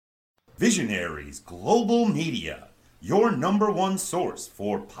Visionaries Global Media, your number one source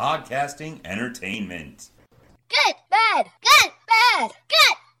for podcasting entertainment. Good, bad, good, bad,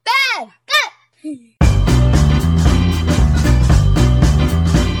 good, bad, good.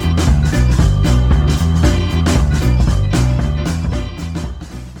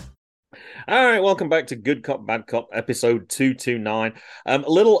 All right, welcome back to Good Cop, Bad Cop, episode 229. A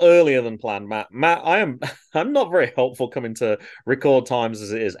little earlier than planned, Matt. I'm not very helpful coming to record times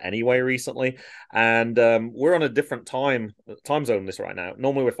as it is anyway recently, and we're on a different time zone this right now.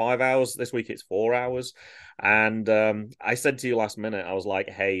 Normally we're 5 hours. This week it's 4 hours. And I said to you last minute, I was like,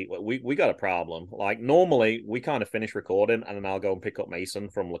 hey, we got a problem. Like, normally we kind of finish recording and then I'll go and pick up Mason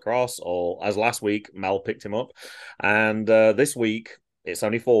from lacrosse, or as last week, Mel picked him up. And this week, it's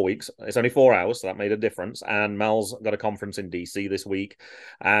only 4 weeks. It's only 4 hours, so that made a difference. And Mel's got a conference in DC this week.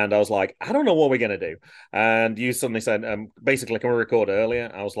 And I was like, I don't know what we're going to do. And you suddenly said, basically, can we record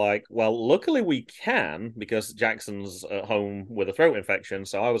earlier? I was like, well, luckily we can, because Jackson's at home with a throat infection.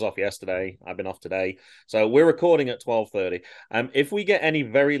 So I was off yesterday. I've been off today. So we're recording at 12:30. If we get any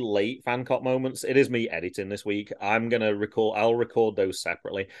very late fan cop moments, it is me editing this week. I'll record those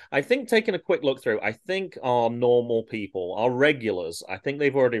separately. I think taking a quick look through, I think our normal people, our regulars, I think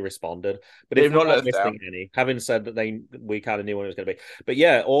they've already responded, but if we're not missing any, having said that we kind of knew when it was going to be. But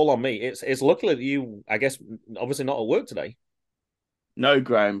yeah, all on me. It's luckily that you, I guess, obviously not at work today. No,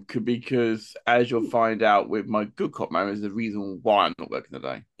 Graham, because as you'll find out with my good cop moment is the reason why I'm not working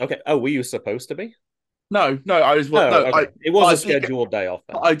today. Okay. Oh, were you supposed to be? No, I was. Okay. It was a scheduled day off.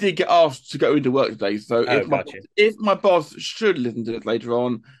 Then. I did get asked to go into work today, so if my boss should listen to it later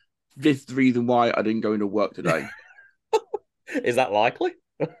on, this is the reason why I didn't go into work today. Is that likely?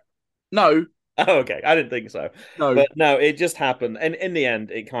 No. Oh, okay. I didn't think so. No. But no, it just happened. And in the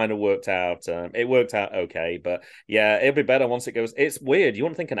end, it kind of worked out. It worked out okay. But yeah, it'll be better once it goes. It's weird. You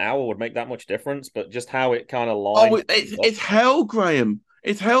wouldn't think an hour would make that much difference, but just how it kind of lined. Oh, it's hell, Graham.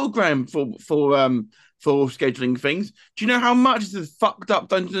 It's hell, Graham, for scheduling things. Do you know how much this has fucked up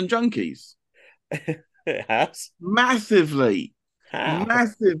Dungeons and Junkies? It has? Massively. How?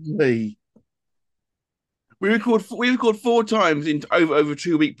 Massively. We record 4 times in over a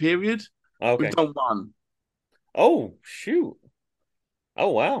 2-week period. Okay. We've done 1. Oh, shoot. Oh,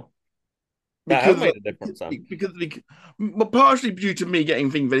 wow. That has made a difference. Because partially due to me getting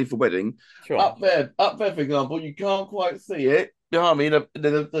things ready for wedding. Sure. Up there, for example, you can't quite see it. You know what I mean?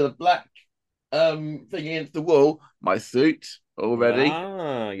 The black thing against the wall. My suit already.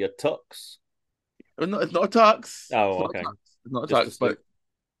 Ah, your tux. It's not a tux. Oh, okay. It's not a tux,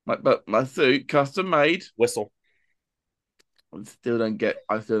 but my suit, custom made. Whistle. I still don't get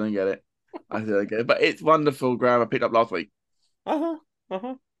it. But it's wonderful, Graham. I picked up last week.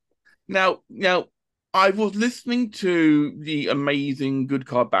 Now, I was listening to the amazing Good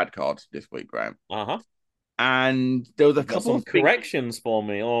Card, Bad Card this week, Graham. And there was a couple of corrections for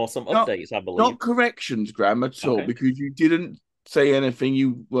me, or some updates, I believe. Not corrections, Graham, at all, because you didn't say anything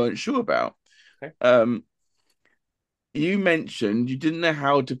you weren't sure about. Okay. You mentioned you didn't know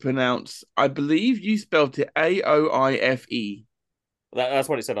how to pronounce. I believe you spelled it Aoife. That's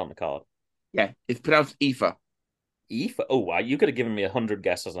what it said on the card. Yeah, it's pronounced Aoife. Aoife? Oh, you could have given me 100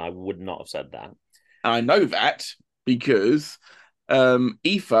 guesses and I would not have said that. I know that because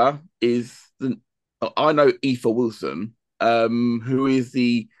Aoife is I know Aoife Wilson, who is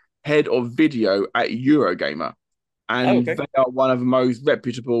the head of video at Eurogamer. And they are one of the most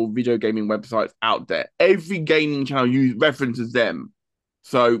reputable video gaming websites out there. Every gaming channel references them.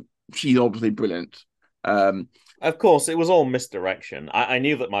 So she's obviously brilliant. Of course, it was all misdirection. I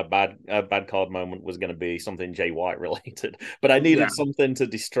knew that my bad card moment was going to be something Jay White related, but I needed something to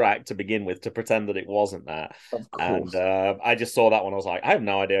distract to begin with to pretend that it wasn't that. Of course. And I just saw that one. I was like, I have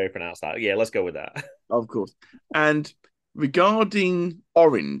no idea how you pronounce that. Yeah, let's go with that. Of course. And regarding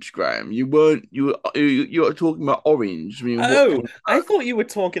Orange, Graham, you were talking about Orange. I thought you were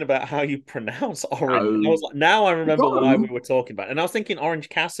talking about how you pronounce Orange. No. I was like, now I remember why we were talking about it. And I was thinking Orange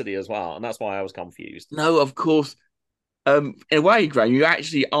Cassidy as well, and that's why I was confused. No, of course. In a way, Graham, you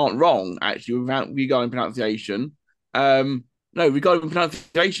actually aren't wrong, actually, regarding pronunciation. No, regarding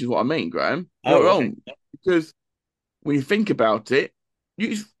pronunciation is what I mean, Graham. You're not wrong. Because when you think about it,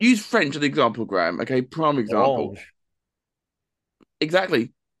 use French as an example, Graham. Okay, prime example. Orange.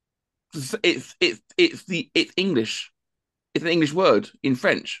 Exactly. It's English. It's an English word in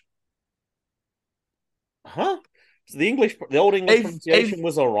French. Huh? So the old English pronunciation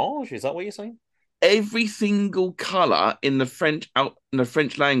was orange. Is that what you're saying? Every single color in the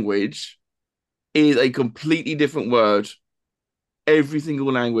French language is a completely different word. Every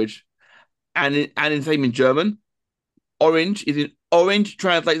single language, and same in German. Orange is Orange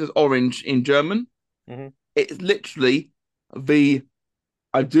translates as orange in German. Mm-hmm. It's literally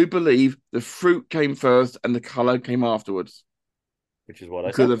I do believe the fruit came first and the color came afterwards Which is what I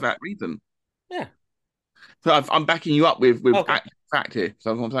because said. of that reason. Yeah. So I'm backing you up with Okay. actual fact here. So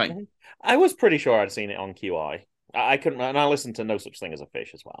that's what I'm saying. Mhm. I was pretty sure I'd seen it on QI. I couldn't, and I listened to No Such Thing as a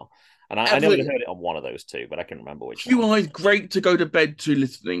Fish as well. And I know I'd Absolutely. heard it on one of those two, but I couldn't remember which one. QI is great to go to bed to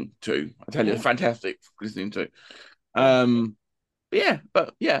listening to. I tell you, it's Mhm. fantastic listening to. Yeah.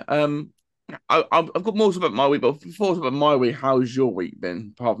 But I've got more about my week. But before about my week, how's your week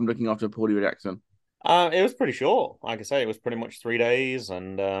been? Apart from looking after Paulie Jackson. It was pretty short. Like I say, it was pretty much 3 days,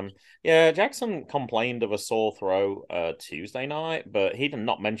 and yeah, Jackson complained of a sore throat Tuesday night, but he did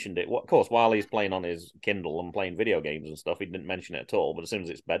not mentioned it. Of course, while he's playing on his Kindle and playing video games and stuff, he didn't mention it at all. But as soon as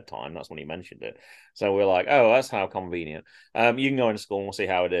it's bedtime, that's when he mentioned it. So we're like, oh, that's how convenient. You can go into school and we'll see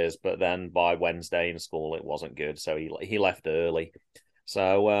how it is. But then by Wednesday in school, it wasn't good, so he left early.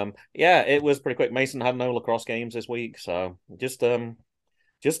 So yeah, it was pretty quick. Mason had no lacrosse games this week, so just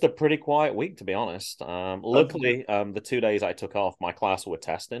a pretty quiet week, to be honest. Luckily, the 2 days I took off, my class were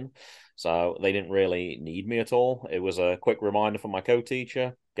testing, so they didn't really need me at all. It was a quick reminder from my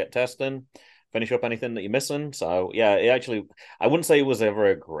co-teacher, get testing, finish up anything that you're missing. So yeah, I wouldn't say it was ever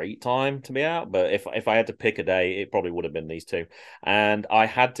a great time to be out, but if I had to pick a day, it probably would have been these two. And I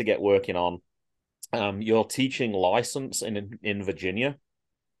had to get working on your teaching license in Virginia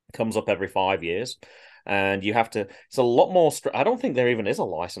comes up every 5 years, and you have to. It's a lot more. I don't think there even is a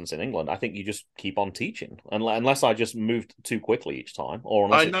license in England. I think you just keep on teaching, unless I just moved too quickly each time, or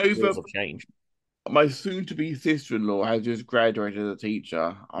unless I know rules that have changed. my soon-to-be sister-in-law has just graduated as a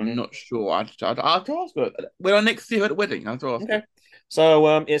teacher. I'm Mhm. not sure. I'll have to ask her when I next see her at the wedding. I'll have to ask her. Okay.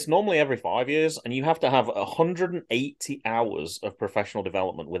 So it's normally every 5 years, and you have to have 180 hours of professional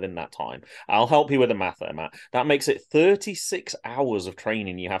development within that time. I'll help you with the math there, Matt. That makes it 36 hours of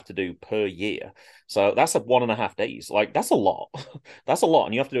training you have to do per year. So that's 1.5 days. Like, that's a lot. That's a lot.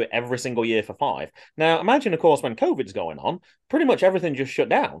 And you have to do it every single year for 5. Now, imagine, of course, when COVID's going on, pretty much everything just shut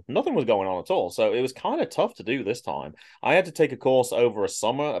down. Nothing was going on at all. So it was kind of tough to do this time. I had to take a course over a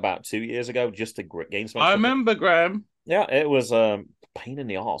summer about 2 years ago just to gain some I extra. remember, Graham. Yeah, it was pain in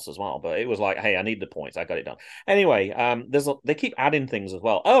the arse as well, but it was like, hey, I need the points. I got it done. Anyway, they keep adding things as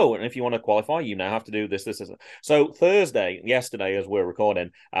well. Oh, and if you want to qualify, you now have to do this. So yesterday, as we're recording,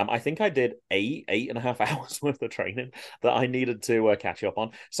 I think I did 8.5 hours worth of training that I needed to catch up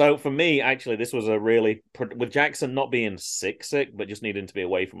on. So for me, actually, this was a really with Jackson not being sick, but just needing to be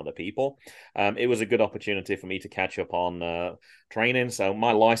away from other people. It was a good opportunity for me to catch up on training. So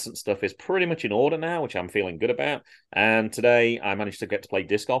my license stuff is pretty much in order now, which I'm feeling good about. And today I managed to get to play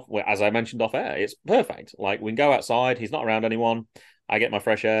disc golf. As I mentioned off air, it's perfect. Like, we can go outside. He's not around anyone. I get my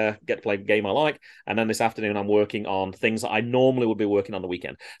fresh air, get to play a game I like. And then this afternoon, I'm working on things that I normally would be working on the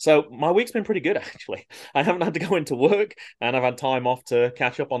weekend. So my week's been pretty good, actually. I haven't had to go into work, and I've had time off to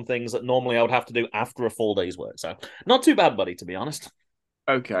catch up on things that normally I would have to do after a full day's work. So not too bad, buddy, to be honest.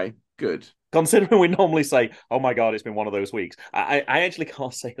 Okay, good. Considering we normally say, oh my God, it's been one of those weeks. I actually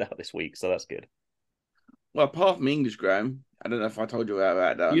can't say that this week, so that's good. Well, apart from English, Graham, I don't know if I told you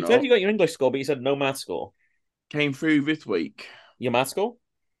about that or You said not. you got your English score, but you said no math score. Came through this week. Your math score?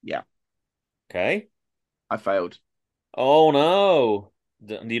 Yeah, Okay. I failed Oh no.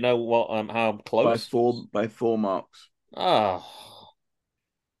 Do you know what how by close? four marks. Oh,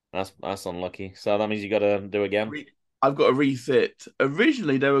 that's unlucky. So that means you got to do again. I've got to resit.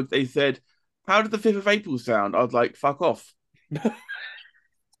 Originally, they said, "How did the 5th of April sound?" I was like, "Fuck off."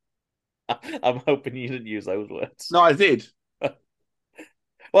 I'm hoping you didn't use those words. No, I did.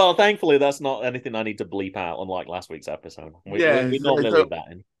 Well, thankfully, that's not anything I need to bleep out, unlike last week's episode. We normally leave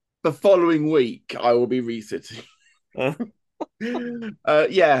that in. The following week, I will be resitting. I've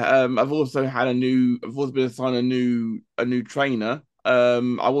also been assigned a new trainer. I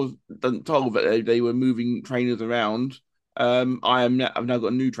was told that they were moving trainers around. I've now got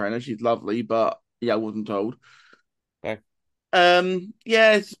a new trainer. She's lovely, but yeah, I wasn't told. Okay.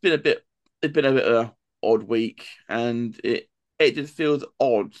 It's been a bit of an odd week, and it just feels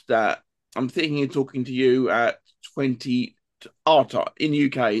odd that I'm sitting here talking to you at 20 our time in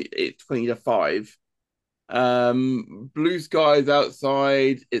UK. It's 20 to 5. Blue skies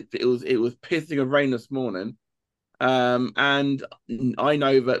outside. It was pissing of rain this morning. And I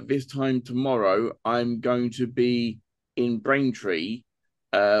know that this time tomorrow I'm going to be in Braintree,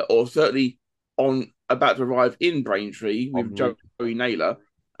 or certainly about to arrive in Braintree with Joey Naylor,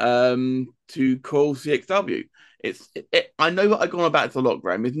 to call CXW. I know that I've gone about it a lot,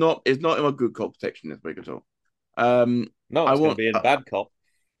 Graham. It's not in my good cop section this week at all. No, it's going to be in bad cop.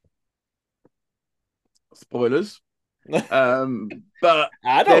 Spoilers. But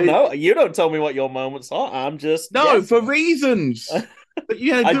I don't know. You don't tell me what your moments are. I'm just no, for guessing. reasons. But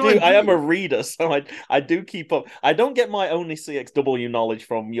you had a I good do. I am idea. a reader, so I do keep up. I don't get my only CXW knowledge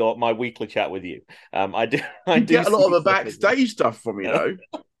from my weekly chat with you. I do I You do get a lot see of the stuff as well. backstage stuff from me though.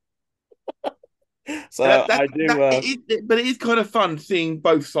 So I do. But it is kind of fun seeing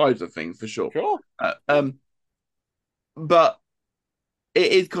both sides of things for sure. Sure. Uh, um, but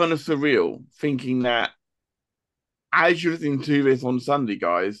it is kind of surreal thinking that as you're listening to this on Sunday,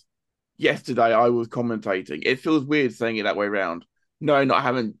 guys, yesterday I was commentating. It feels weird saying it that way around. No, I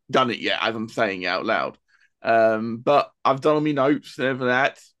haven't done it yet as I'm saying it out loud. But I've done all my notes and everything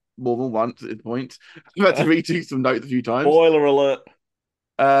that more than once at this point. I've had to redo some notes a few times. Spoiler alert.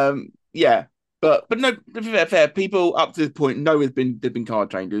 Yeah. But no, to be fair, people up to this point know there've been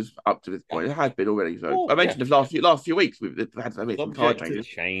card changes up to this point. It has been already. So Oh, I mentioned the last few weeks we've had some card Subject to changes.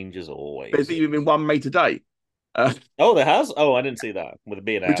 change as There's always. even been one made today. Oh, there has. Oh, I didn't see that with it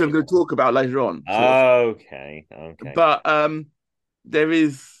being Which out. I'm going to talk about later on. Okay. Okay. But there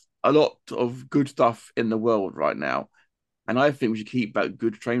is a lot of good stuff in the world right now, and I think we should keep that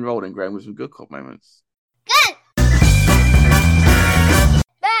good train rolling, Graham, with some good cop moments. Good.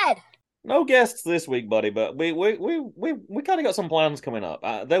 Bad. No guests this week, buddy, but we kind of got some plans coming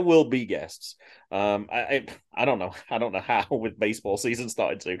up. There will be guests. I don't know. I don't know how with baseball season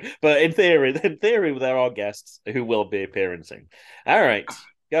started to, but in theory, there are guests who will be appearing soon. All right,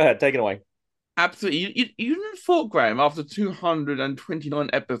 go ahead, take it away. Absolutely. You didn't thought, Graham, after 229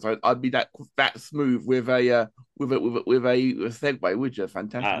 episodes, I'd be that smooth with a segue, would you?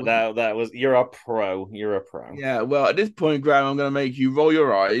 Fantastic. That was you're a pro. You're a pro. Yeah, well, at this point, Graham, I'm going to make you roll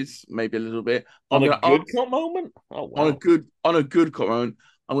your eyes, maybe a little bit. On I'm a going to good ask cop moment. Oh wow. on a good cop moment.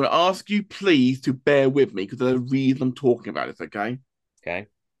 I'm going to ask you, please, to bear with me because there's a reason I'm talking about this. Okay. Okay.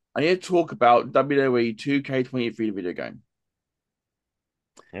 I need to talk about WWE 2K23, the video game.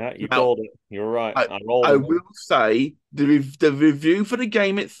 Yeah, you Now, called it. You're right. I rolled I it. will say the review for the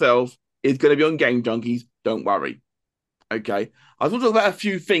game itself is going to be on Game Junkies. Don't worry. Okay. I was going to talk about a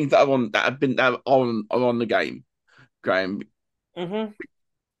few things that are on the game, Graham. Mm-hmm.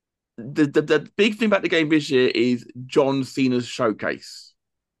 The big thing about the game this year is John Cena's showcase.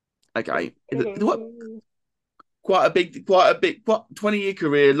 Okay. Quite a big 20-year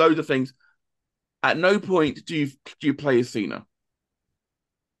career, loads of things. At no point do you play as Cena.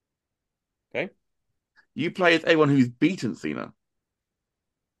 Okay. You play as everyone who's beaten Cena.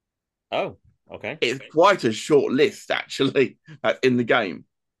 Oh, okay. It's quite a short list, actually, that's in the game.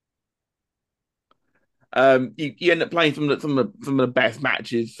 You end up playing some of the best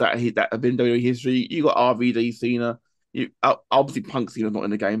matches that have been WWE history. You got RVD Cena. You obviously Punk Cena's not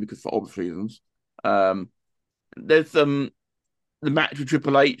in the game because for obvious reasons. There's the match with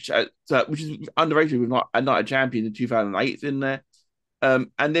Triple H, which is underrated with a Night of Champions in 2008 in there.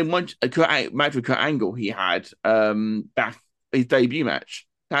 And then one match with Kurt Angle he had back his debut match.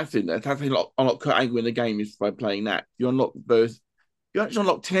 That's in there. That's unlock Kurt Angle in the game is by playing that. You actually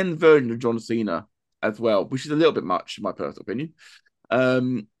unlock 10 versions of John Cena as well, which is a little bit much in my personal opinion.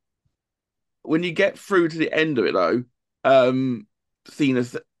 When you get through to the end of it though, Cena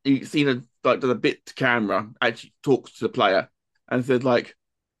like does a bit to camera, actually talks to the player and says like,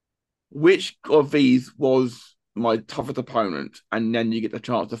 which of these was my toughest opponent, and then you get the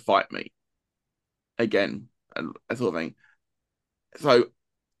chance to fight me again, and that sort of thing. So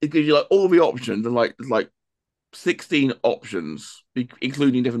it gives you like all the options, and like 16 options,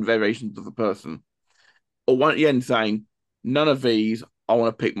 including different variations of the person. Or one at the end saying, none of these, I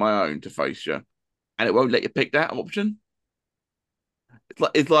want to pick my own to face you, and it won't let you pick that option.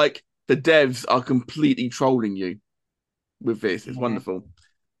 It's like the devs are completely trolling you with this. It's wonderful.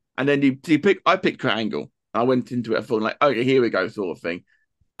 And then I picked Kurt Angle. I went into it feeling like, okay, here we go, sort of thing.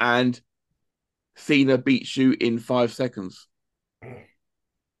 And Cena beats you in 5 seconds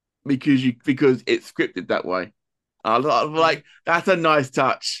because it's scripted that way. I'm like, that's a nice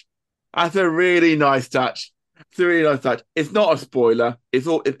touch. That's a really nice touch. It's a really nice touch. It's not a spoiler.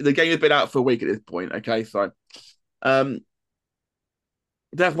 The game has been out for a week at this point. Okay, so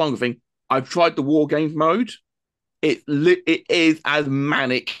that's one thing. I've tried the War Games mode. It is as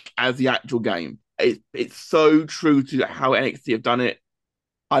manic as the actual game. It's so true to how NXT have done it.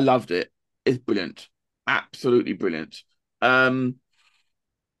 I loved it. It's brilliant. Absolutely brilliant.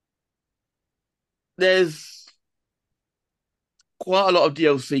 There's quite a lot of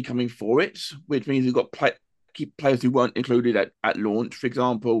DLC coming for it, which means we've got keep players who weren't included at launch. For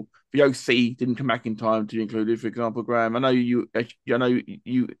example, the OC didn't come back in time to be included. For example, Graham, I know you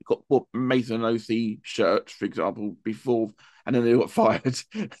got bought Mason OC shirts, for example, before, and then they got fired,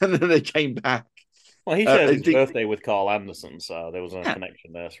 and then they came back. Well, he shares his The- birthday with Carl Anderson, so there was a yeah,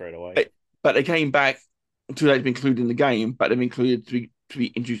 connection there straight away. but they came back too late to be included in the game, but they've been included to be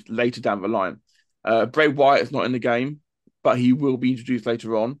introduced later down the line. Bray Wyatt is not in the game, but he will be introduced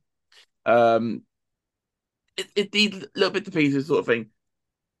later on. It needs little bits and pieces sort of thing.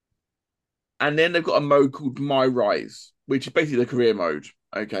 And then they've got a mode called My Rise, which is basically the career mode.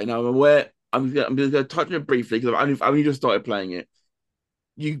 Okay, now I'm aware. I'm just going to touch on it briefly because I've only just started playing it.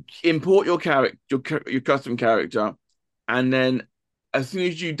 You import your character, your custom character, and then as soon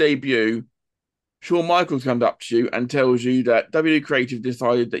as you debut, Shawn Michaels comes up to you and tells you that WWE Creative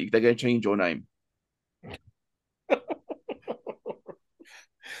decided that they're going to change your name.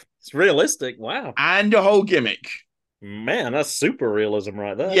 It's realistic. Wow. And your whole gimmick. Man, that's super realism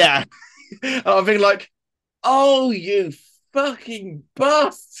right there. Yeah. And I'm thinking like, oh, you fucking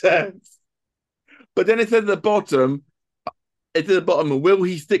bastards. But then it says at the bottom, will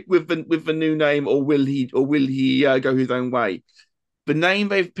he stick with the new name or will he go his own way? The name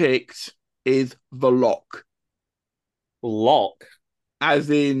they've picked is The Lock. Lock. As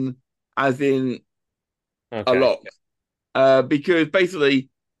in Okay. a lock. Because basically,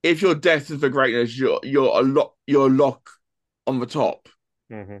 if you're destined for greatness, you're a lock on the top.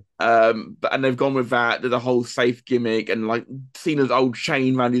 Mm-hmm. And they've gone with that. There's a whole safe gimmick and like Cena's old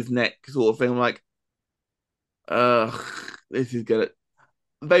chain around his neck sort of thing. I'm like, this is good.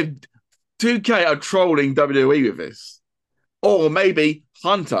 2K are trolling WWE with this, or maybe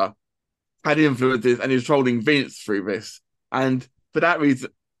Hunter had influences and is trolling Vince through this. And for that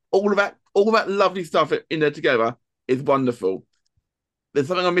reason, all of that lovely stuff in there together is wonderful. There's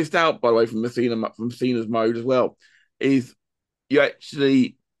something I missed out, by the way, from Cena's mode as well. Is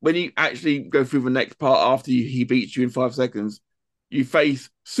when you actually go through the next part after he beats you in 5 seconds, you face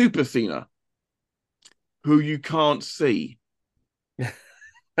Super Cena, who you can't see.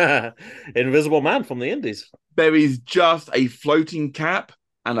 Invisible Man from the Indies. There is just a floating cap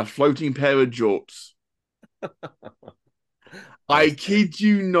and a floating pair of jorts. I kid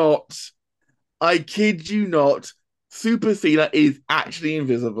you not. Super Cena is actually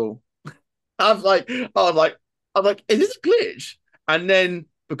invisible. I was like, is this a glitch? And then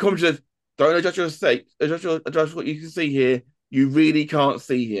the comment says, don't adjust your state, adjust what you can see here. You really can't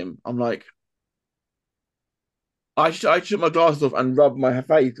see him. I'm like, I took my glasses off and rubbed my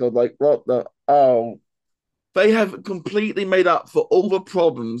face. I was like, what the? Oh. They have completely made up for all the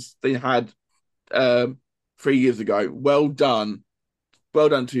problems they had 3 years ago. Well done.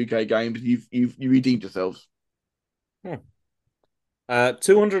 2K Games. You redeemed yourselves.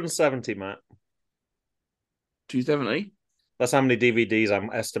 270, Matt. 270? That's how many DVDs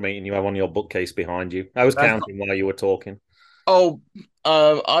I'm estimating you have on your bookcase behind you. I was counting while you were talking. Oh,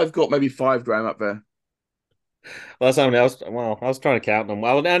 I've got maybe 5 grand up there. Well, that's how many. I was trying to count them.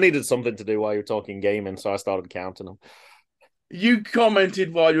 Well, I needed something to do while you were talking gaming, so I started counting them. You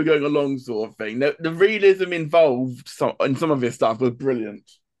commented while you were going along, sort of thing. The realism involved in some of this stuff was brilliant.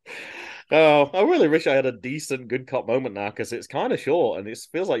 Oh, I really wish I had a decent good cop moment now because it's kind of short and it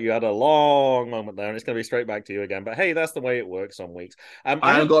feels like you had a long moment there and it's going to be straight back to you again. But hey, that's the way it works some weeks. I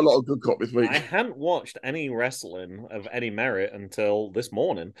haven't got a lot of good cop this week. I hadn't watched any wrestling of any merit until this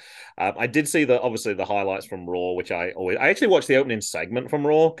morning. I did see obviously the highlights from Raw, which I actually watched the opening segment from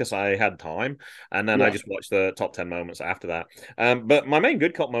Raw because I had time, and then I just watched the top 10 moments after that. But my main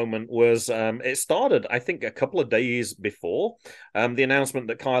good cop moment was it started, I think, a couple of days before the announcement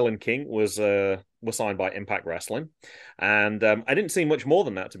that Kylan King was signed by Impact Wrestling. And I didn't see much more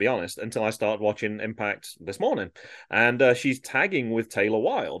than that, to be honest, until I started watching Impact this morning. And she's tagging with Taylor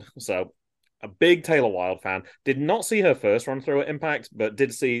Wilde. So a big Taylor Wilde fan. Did not see her first run through at Impact, but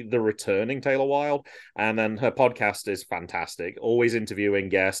did see the returning Taylor Wilde. And then her podcast is fantastic, always interviewing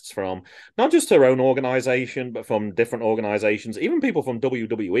guests from not just her own organization, but from different organizations, even people from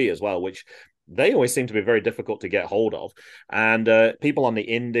WWE as well, which they always seem to be very difficult to get hold of. And people on the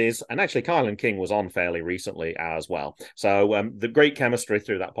indies, and actually Kylan King was on fairly recently as well. So the great chemistry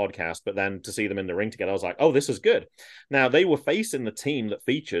through that podcast, but then to see them in the ring together, I was like, oh, this is good. Now, they were facing the team that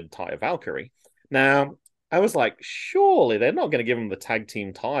featured Taya Valkyrie. Now, I was like, surely they're not going to give them the tag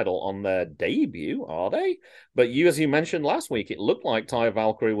team title on their debut, are they? But as you mentioned last week, it looked like Taya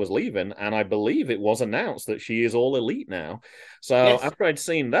Valkyrie was leaving, and I believe it was announced that she is all elite now. So after I'd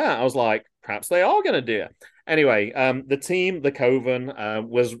seen that, I was like, perhaps they are going to do it. Anyway, the team, the Coven, I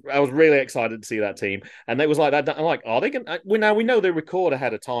was really excited to see that team, and it was like that. I'm like, are they going? Now we know they record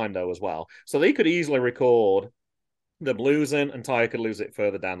ahead of time though as well, so they could easily record the Blues in, and Taya could lose it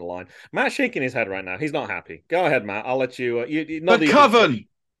further down the line. Matt's shaking his head right now. He's not happy. Go ahead, Matt. I'll let you. The Coven.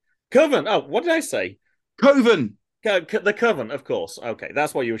 Coven. Oh, what did I say? Coven. The Coven, of course. Okay,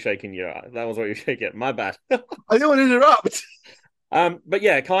 that's why you were shaking your eye. That was what you were shaking. My bad. I don't want to interrupt. But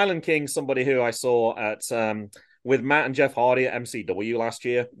yeah, Kylan King, somebody who I saw at with Matt and Jeff Hardy at MCW last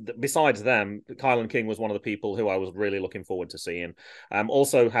year. Besides them, Kylan King was one of the people who I was really looking forward to seeing.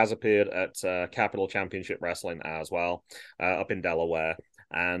 Also has appeared at Capital Championship Wrestling as well, up in Delaware.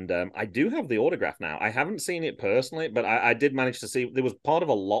 And I do have the autograph now. I haven't seen it personally, but I did manage to see. There was part of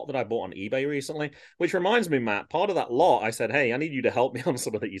a lot that I bought on eBay recently, which reminds me, Matt, part of that lot, I said, hey, I need you to help me on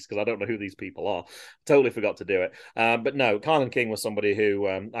some of these because I don't know who these people are. Totally forgot to do it. But no, Kylan King was somebody who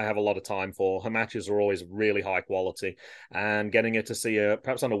I have a lot of time for. Her matches are always really high quality, and getting her to see her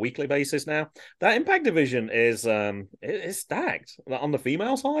perhaps on a weekly basis now. That Impact division is stacked. On the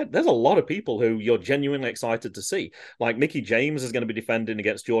female side, there's a lot of people who you're genuinely excited to see. Like Mickie James is going to be defending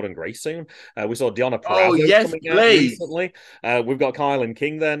against Jordynne Grace soon. We saw Deonna Purrazzo coming out recently. We've got Kylan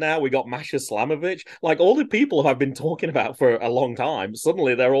King there now. We got Masha Slamovich. Like all the people who I've been talking about for a long time,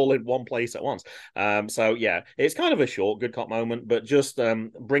 suddenly they're all in one place at once. So yeah, it's kind of a short Good Cop moment, but just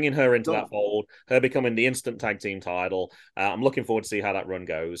bringing her into that fold, her becoming the instant tag team title. I'm looking forward to see how that run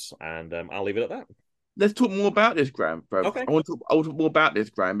goes, and I'll leave it at that. Let's talk more about this, Graham. Bro. Okay. I want to talk more about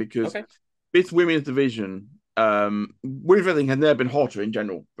this, Graham, because this women's division, women's wrestling has never been hotter in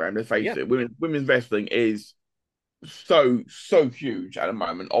general, Graham. Let's face it. Women's wrestling is so huge at the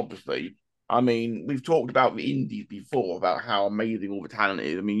moment, obviously. I mean, we've talked about the indies before, about how amazing all the talent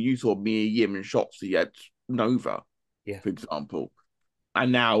is. I mean, you saw Mia Yim and Shotzi at Nova, for example.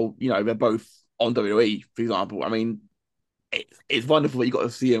 And now, they're both on WWE, for example. I mean, it's wonderful that you got to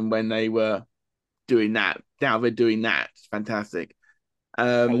see them when they were doing that. Now they're doing that. It's fantastic.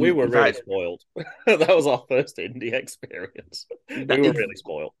 We were really spoiled. That was our first indie experience. We were really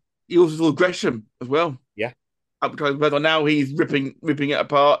spoiled. He also saw Gresham as well. Yeah. Now he's ripping it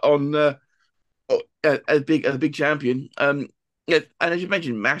apart on as a big champion. Yeah, and as you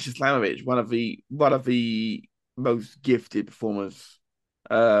mentioned, Masha Slamovich, one of the most gifted performers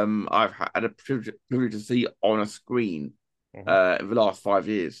I've had a privilege to see on a screen in the last 5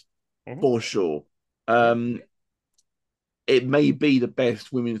 years, for sure. It may be the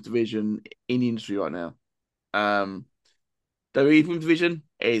best women's division in the industry right now. The women's division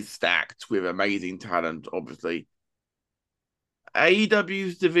is stacked with amazing talent, obviously.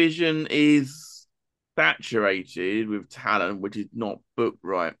 AEW's division is saturated with talent, which is not booked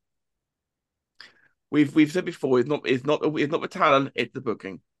right. We've said before, it's not the talent, it's the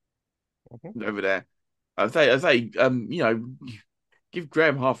booking over there. I say, give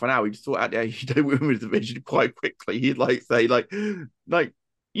Graham half an hour, he'd sort out the AEW women's division quite quickly. He'd say,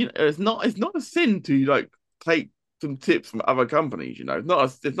 it's not a sin to take some tips from other companies. It's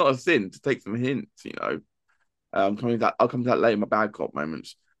not a sin to take some hints. I'll come to that later in my bad cop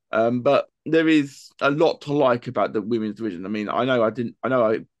moments. But there is a lot to like about the women's division. I mean, I know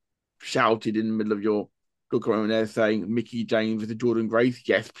I shouted in the middle of your good comment there saying Mickie James is a Jordynne Grace.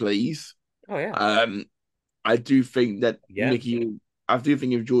 Yes, please. Oh yeah. I do think that Mickie. I do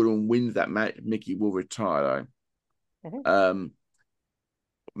think if Jordynne wins that match, Mickie will retire though.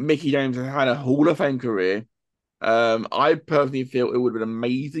 Mickie James has had a Hall of Fame career. I personally feel it would have been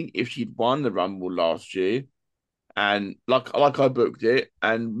amazing if she'd won the Rumble last year, and like I booked it,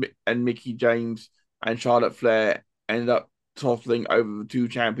 and Mickie James and Charlotte Flair ended up tossing over the 2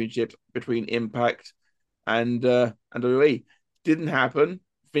 championships between Impact and WWE. Didn't happen.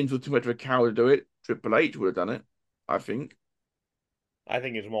 Vince was too much of a coward to do it. Triple H would have done it, I think. I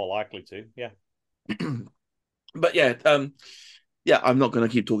think it's more likely to, yeah. But yeah, I'm not going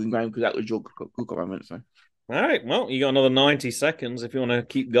to keep talking, Graham, because that was your good comment. So, all right, well, you got another 90 seconds if you want to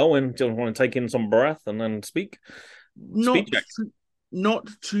keep going. Do you want to take in some breath and then speak? Not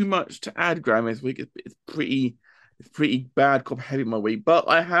too much to add, Graham. This week it's pretty bad cop heavy my week, but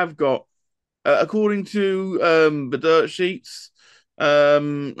I have got, according to the dirt sheets,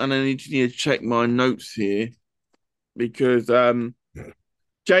 and I need to check my notes here because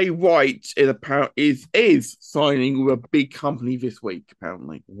Jay White is signing with a big company this week,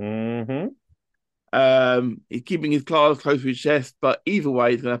 apparently. He's keeping his cards close to his chest, but either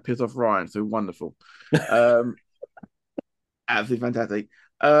way, he's going to piss off Ryan. So wonderful. Absolutely fantastic.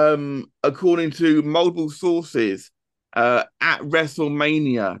 According to multiple sources, at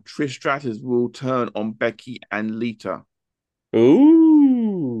WrestleMania, Trish Stratus will turn on Becky and Lita.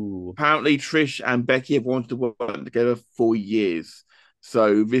 Ooh. Apparently, Trish and Becky have wanted to work together for years.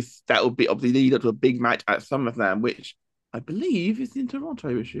 So that will be obviously lead up to a big match at SummerSlam, which I believe is in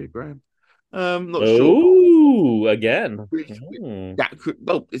Toronto this year, Graham. Not sure. Ooh, again.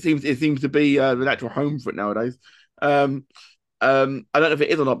 It seems to be the natural home for it nowadays. I don't know if it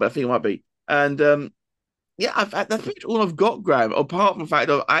is or not, but I think it might be. And that's pretty much all I've got, Graham. Apart from the fact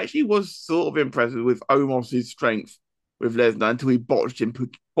that I actually was sort of impressed with Omos's strength with Lesnar until he botched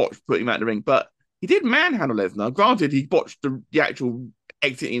putting him out of the ring. But he did manhandle Lesnar. Granted, he botched the actual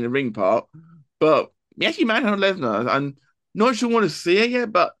exiting the ring part, but he actually manhandled Lesnar. I'm not sure I want to see it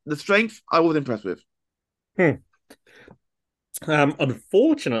yet, but the strength I was impressed with.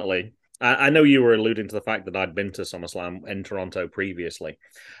 Unfortunately, I know you were alluding to the fact that I'd been to SummerSlam in Toronto previously.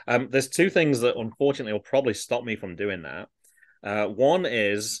 There's two things that unfortunately will probably stop me from doing that. One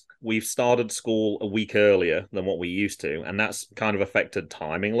is we've started school a week earlier than what we used to, and that's kind of affected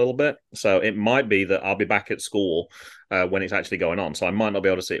timing a little bit. So it might be that I'll be back at school when it's actually going on. So I might not be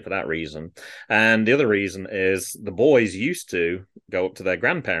able to see it for that reason. And the other reason is the boys used to go up to their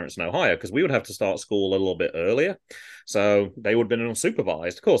grandparents in Ohio because we would have to start school a little bit earlier. So they would have been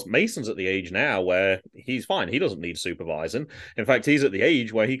unsupervised. Of course, Mason's at the age now where he's fine. He doesn't need supervising. In fact, he's at the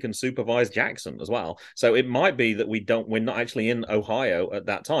age where he can supervise Jackson as well. So it might be that we're not actually in Ohio at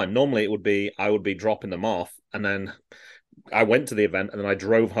that time. Normally it would be, I would be dropping them off and then I went to the event and then I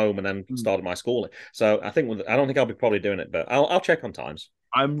drove home and then started my schooling. So I don't think I'll be probably doing it, but I'll check on times.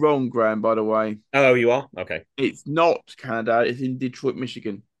 I'm wrong, Graham, by the way. Oh, you are? Okay. It's not Canada. It's in Detroit,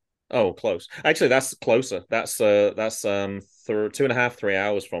 Michigan. Oh, close. Actually, that's closer. That's 2.5, 3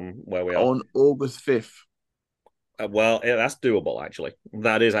 hours from where we are. On August 5th. Well, yeah, that's doable, actually.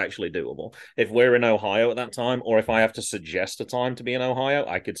 That is actually doable. If we're in Ohio at that time, or if I have to suggest a time to be in Ohio,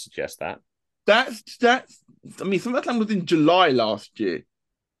 I could suggest that. I mean, some of that time was in July last year.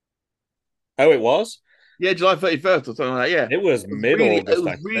 Oh, it was? Yeah, July 31st or something like that, yeah. It was mid-August, It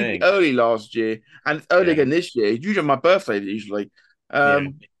was really early last year, and it's early again this year. It's usually my birthday, usually.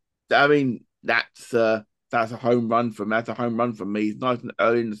 I mean, that's a home run for me. That's a home run for me. It's nice and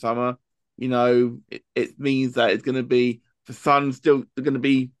early in the summer. You know, it means that it's going to be, the sun's still going to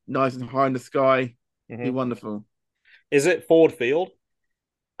be nice and high in the sky. Be wonderful. Is it Ford Field?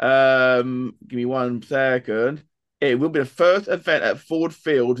 Give me 1 second. It will be the first event at Ford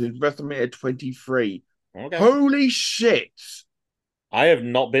Field in WrestleMania 23. Okay. Holy shit! I have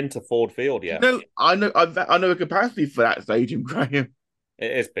not been to Ford Field yet. No, I know the capacity for that stadium, Graham.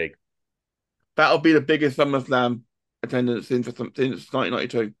 It is big. That'll be the biggest SummerSlam attendance since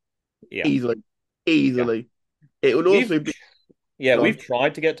 1992. Yeah, easily. Yeah. It would also be. Yeah, we've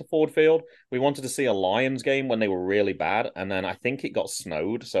tried to get to Ford Field. We wanted to see a Lions game when they were really bad, and then I think it got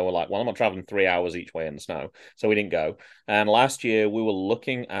snowed. So we're like, well, I'm not traveling 3 hours each way in the snow, so we didn't go. And last year we were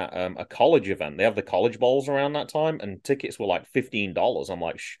looking at a college event. They have the college bowls around that time, and tickets were like $15. I'm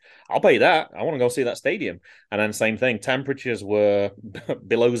like, I'll pay that. I want to go see that stadium. And then same thing, temperatures were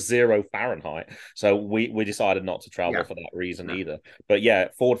below 0 Fahrenheit, so we decided not to travel for that reason either. But yeah,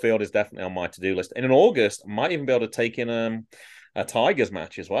 Ford Field is definitely on my to-do list. And in August, I might even be able to take in a Tigers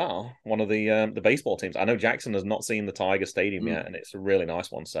match as well. One of the baseball teams. I know Jackson has not seen the Tiger Stadium yet, and it's a really nice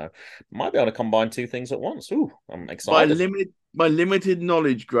one. So might be able to combine two things at once. Ooh, I'm excited. My limited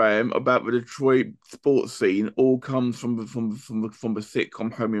knowledge, Graham, about the Detroit sports scene all comes from the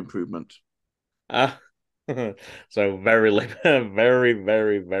sitcom Home Improvement. So very very,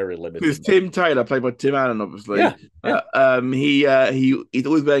 very, very limited. Because Tim Taylor, played by Tim Allen, obviously. He's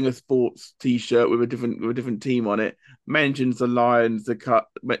always wearing a sports T-shirt with a different team on it. Mentions the Lions, the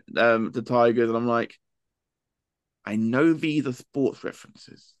Tigers, and I'm like, I know these are sports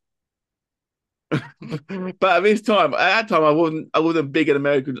references. But at that time, I wasn't big in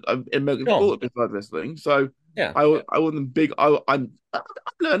American sport besides wrestling. So I wasn't big. I'm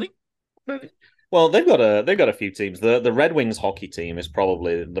learning. Well, they've got a few teams. The Red Wings hockey team is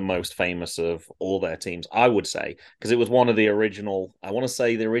probably the most famous of all their teams, I would say, because it was one of the original. I want to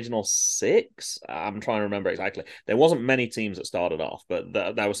say the original 6. I'm trying to remember exactly. There wasn't many teams that started off, but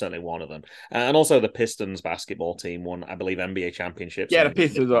that was certainly one of them. And also the Pistons basketball team won, I believe, NBA championships. Yeah, the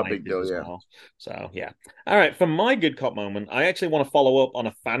Pistons are a big deal. Yeah. Well. So yeah. All right. For my good cop moment, I actually want to follow up on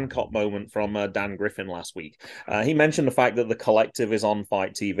a fan cop moment from Dan Griffin last week. He mentioned the fact that the Collective is on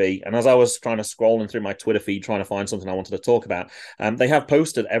Fight TV, and as I was trying to scrolling through my Twitter feed trying to find something I wanted to talk about, they have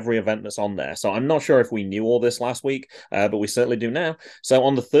posted every event that's on there. So I'm not sure if we knew all this last week, but we certainly do now. So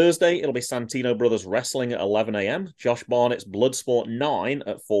on the Thursday, it'll be Santino Brothers Wrestling at 11 a.m., Josh Barnett's Bloodsport 9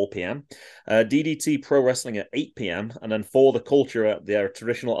 at 4 p.m., DDT Pro Wrestling at 8 p.m., and then For the Culture at their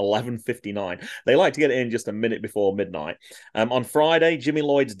traditional 11:59. They like to get it in just a minute before midnight. On Friday, Jimmy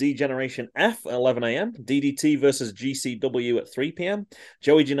Lloyd's D-Generation F at 11 a.m., DDT versus GCW at 3 p.m.,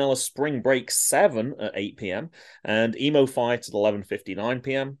 Joey Janela's Spring Break 7 at 8 p.m. and Emo Fight at 11:59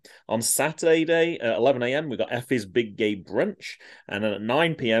 p.m. On Saturday day at 11 a.m. we got Effie's Big Gay Brunch, and then at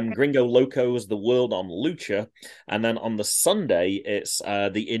 9 p.m. Gringo Loco's The World on Lucha, and then on the Sunday it's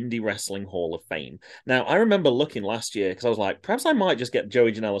the Indie Wrestling Hall of Fame. Now I remember looking last year because I was like, perhaps I might just get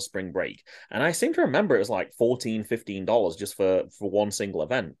Joey Janela's Spring Break, and I seem to remember it was like $14-15 just for one single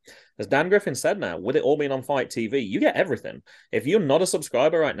event. As Dan Griffin said, now with it all being on Fight TV, you get everything. If you're not a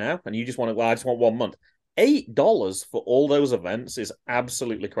subscriber right now and you just want to, well, I just want 1 month, $8 for all those events is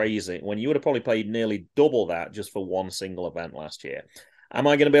absolutely crazy when you would have probably paid nearly double that just for one single event last year. Am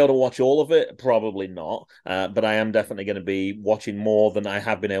I going to be able to watch all of it? Probably not, but I am definitely going to be watching more than I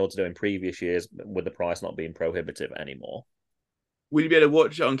have been able to do in previous years with the price not being prohibitive anymore. Will you be able to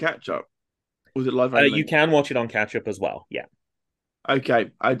watch it on catch up? Was it live only? You can watch it on catch up as well. Yeah. Okay.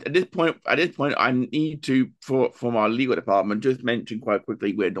 At this point, I need to for our legal department just mention quite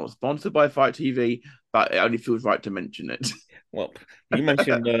quickly we're not sponsored by Fight TV, but it only feels right to mention it. Well, you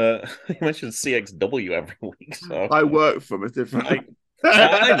mentioned CXW every week, so I work for them. It's different.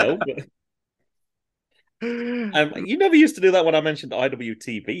 I know. But... you never used to do that when I mentioned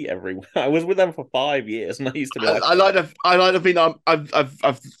IWTV every week. I was with them for 5 years, and I used to be like, I like to think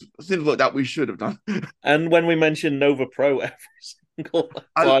I've since looked that we should have done. And when we mentioned Nova Pro every single time,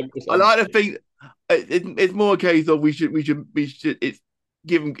 I like to think it's more a case of we should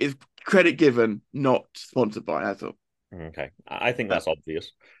it's credit given, not sponsored by. That's all. Okay, I think that's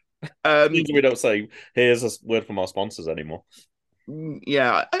obvious. We don't say here's a word from our sponsors anymore.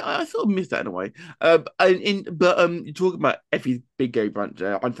 Yeah, I sort of missed that in a way. You're talking about Effie's Big Gay Brunch.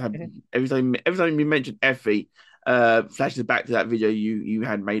 Every time you mention Effie, flashes back to that video you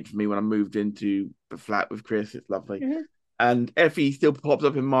had made for me when I moved into the flat with Chris. It's lovely, and Effie still pops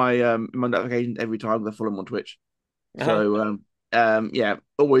up in my notifications every time I follow him on Twitch. So yeah,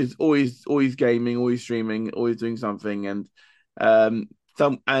 always gaming, always streaming, always doing something, and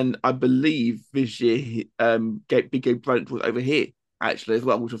and I believe this year Big Gay Brunch was over here actually as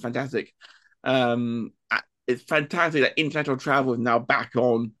well, which was fantastic. It's fantastic that international travel is now back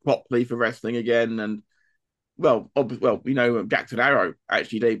on properly for wrestling again, and Jackson Arrow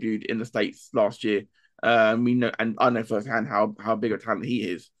actually debuted in the States last year. We know, and I know firsthand how big a talent he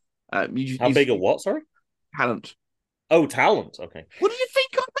is. How big a what? Sorry, talent. Oh, talent. Okay. What did you think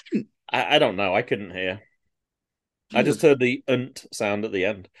I meant? I don't know. I couldn't hear. I just heard the sound at the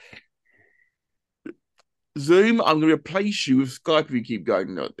end. Zoom, I'm going to replace you with Skype if you keep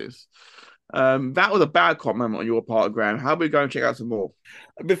going like this. That was a bad comment on your part, Graham. How about we go and check out some more?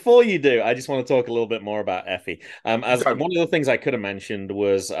 Before you do, I just want to talk a little bit more about Effie. One of the things I could have mentioned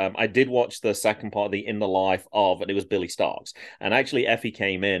was I did watch the second part of the In the Life of, and it was Billy Starks. And actually, Effie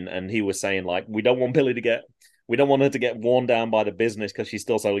came in and he was saying, like, we don't want her to get worn down by the business because she's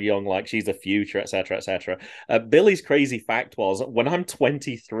still so young, like she's the future, etc., etc. Billy's crazy fact was, when I'm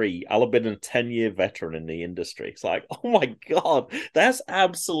 23, I'll have been a 10-year veteran in the industry. It's like, oh my God, that's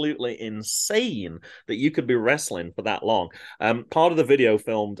absolutely insane that you could be wrestling for that long. Part of the video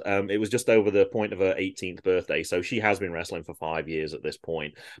filmed, it was just over the point of her 18th birthday, so she has been wrestling for 5 years at this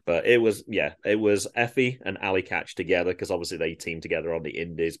point. But it was Effie and Ali Catch together, because obviously they teamed together on the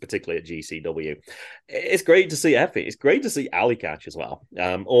indies, particularly at GCW. It's great to see Effie. It's great to see Ali Catch as well.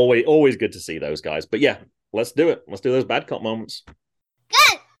 Always good to see those guys. But yeah, let's do it. Let's do those bad cop moments.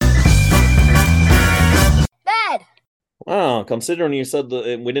 Good. Bad. Wow, considering you said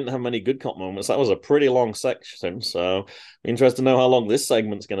that we didn't have many good cop moments, that was a pretty long section. So interested to know how long this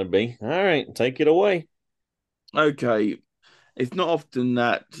segment's going to be. All right, take it away. Okay, it's not often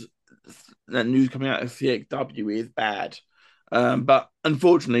that news coming out of CXW is bad. But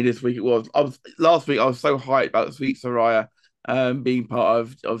unfortunately, this week it was. Last week I was so hyped about Sweet Soraya being part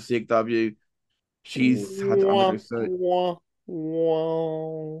of CXW. She's had to undergo surgery.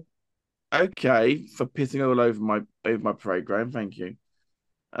 Okay, for pissing all over my program. Thank you.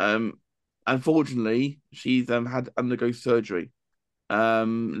 Unfortunately, she's had to undergo surgery.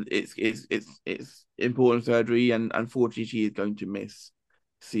 It's important surgery, and unfortunately, she is going to miss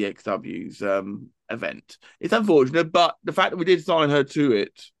CXW's event. It's unfortunate, but the fact that we did sign her to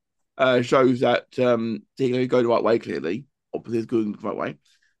it shows that they go the right way. Clearly, obviously, it's going the right way.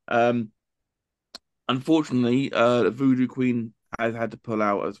 Unfortunately, the Voodoo Queen has had to pull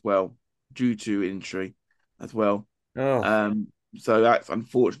out as well due to injury as well. So that's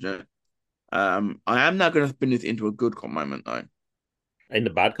unfortunate. I am now going to spin this into a good cop moment, though. In the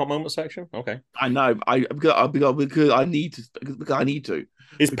bad cop moment section, okay. I know. Because I need to. Because I need to.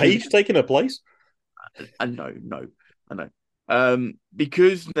 Is Paige taking her place? I know.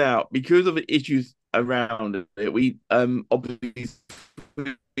 Because of the issues around it, we obviously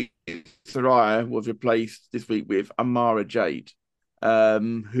Saraya was replaced this week with Amara Jade,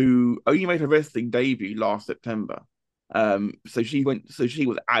 who only made her wrestling debut last September. So she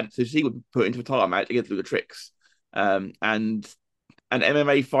was added, so she was put into a title match against Luda Tricks. And an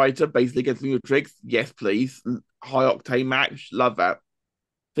MMA fighter basically against Luda Tricks. Yes, please. High octane match. Love that.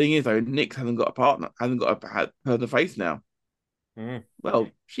 Thing is, though, Nyx hasn't got a partner, hasn't got a person to face now. Well,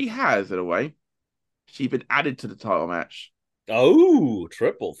 she has in a way. She's been added to the title match. Oh,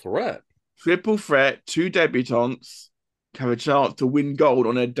 triple threat. Triple threat, 2 debutantes have a chance to win gold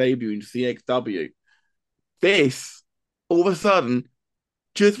on their debut in CXW. This, all of a sudden,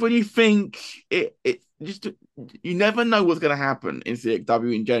 just when you think it just you never know what's going to happen in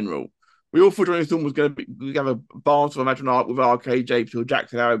CXW in general. We all thought Johnny Storm was going to have a barn for a match with RKJ till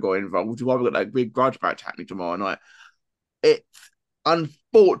Jackson Arrow got involved, which is why we've got that big grudge match happening tomorrow night. It's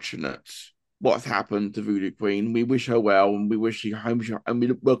unfortunate what's happened to Voodoo Queen. We wish her well, and we wish she home, and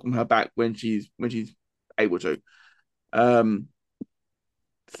we welcome her back when she's able to. Same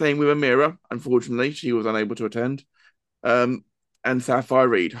with Amira. Unfortunately, she was unable to attend. And Sapphire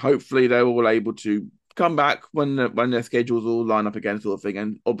Reed. Hopefully, they're all able to come back when their schedules all line up again, sort of thing.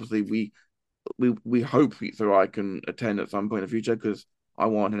 And obviously, we hope Sarai can attend at some point in the future because I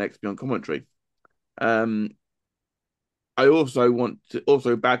want her next to be on commentary. I also want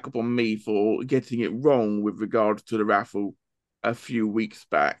to back up on me for getting it wrong with regards to the raffle a few weeks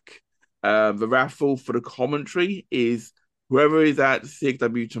back. The raffle for the commentary is whoever is at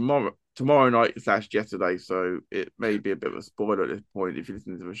CXW tomorrow night / yesterday, so it may be a bit of a spoiler at this point if you're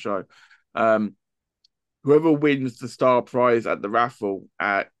listening to the show. Whoever wins the star prize at the raffle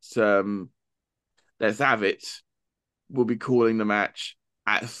at Let's Have It will be calling the match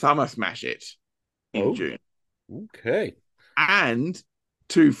at Summer Smash It in June. Okay. And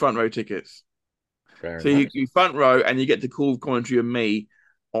 2 front row tickets. Very so nice. you front row and you get to call commentary of me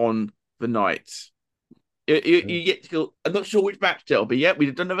on the night. You get to go, I'm not sure which match it'll be yet.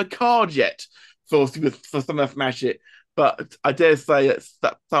 We don't have a card yet for Summer Smash It, but I dare say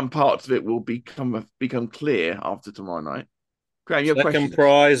that some parts of it will become clear after tomorrow night. Graham, you have Second questions?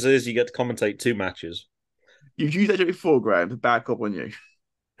 prize is you get to commentate 2 matches. You've used that before, Graham, to back up on you.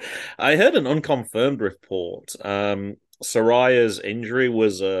 I heard an unconfirmed report. Soraya's injury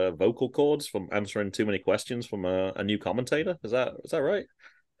was vocal cords from answering too many questions from a new commentator. Is that right?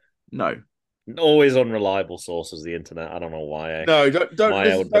 No. Always unreliable sources, the internet. I don't know why.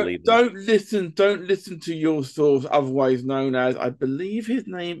 Don't listen to your source, otherwise known as, I believe his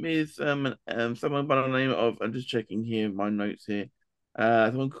name is someone by the name of, I'm just checking here my notes here.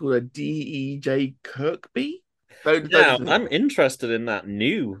 Someone called a D.E.J. Kirkby. Now, I'm interested in that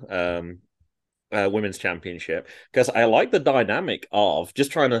new women's championship because I like the dynamic of just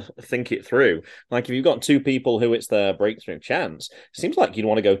trying to think it through. Like if you've got 2 people who it's their breakthrough chance, it seems like you'd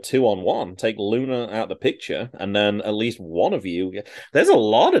want to go 2-on-1, take Luna out the picture, and then at least one of you. There's a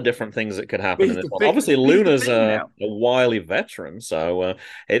lot of different things that could happen in this one. Obviously, Luna's a wily veteran, so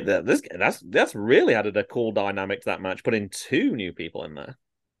that's really added a cool dynamic to that match, putting 2 new people in there.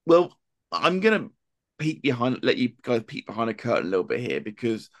 Well, I'm gonna let you guys peek behind the curtain a little bit here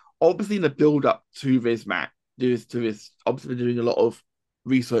because obviously in the build up to this match, obviously doing a lot of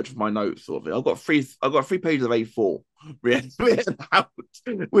research for my notes sort of thing. I've got 3 pages of A4 written out,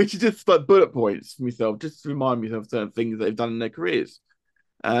 which is just like bullet points for myself, just to remind me of certain things that they've done in their careers.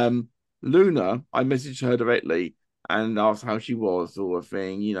 Luna, I messaged her directly and asked how she was, sort of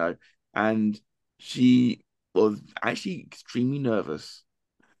thing, and she was actually extremely nervous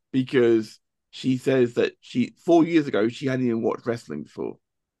because she says that 4 years ago she hadn't even watched wrestling before.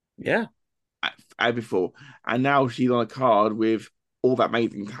 Yeah. Before. And now she's on a card with all that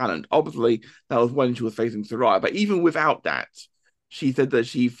amazing talent. Obviously, that was when she was facing Saraya. But even without that, she said that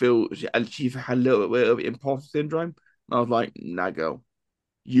she's had a little bit of imposter syndrome. And I was like, nah, girl,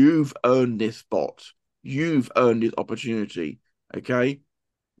 you've earned this spot. You've earned this opportunity. Okay?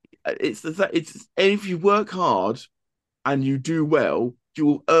 It's if you work hard and you do well, you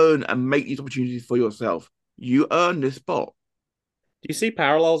will earn and make these opportunities for yourself. You earn this spot. Do you see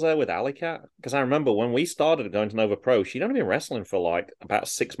parallels there with Alley Cat? Because I remember when we started going to Nova Pro, she'd only been wrestling for like about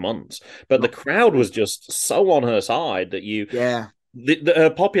 6 months, but the crowd was just so on her side that her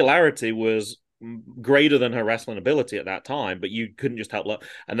popularity was greater than her wrestling ability at that time, but you couldn't just help look.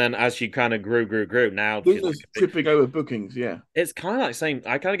 And then as she kind of grew, now she's like tripping over bookings. Yeah, it's kind of like same.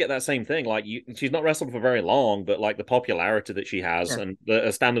 I kind of get that same thing. Like she's not wrestled for very long, but like the popularity that she has and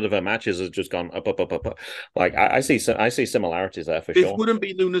the standard of her matches has just gone up. Like I see similarities there for sure. This wouldn't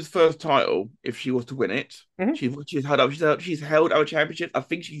be Luna's first title if she was to win it. Mm-hmm. She's held our championship. I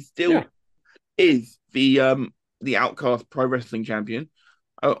think she still is the Outcast Pro Wrestling Champion.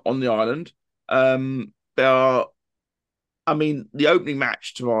 on the island. There are, I mean, the opening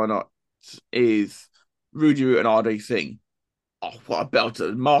match tomorrow night is Rudy Root and RD Singh. Oh, what a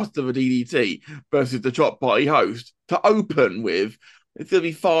belter! Master of the DDT versus the Chop Party host to open with. It's gonna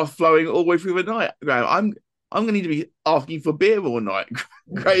be fast flowing all the way through the night. Graham, I'm gonna need to be asking for beer all night,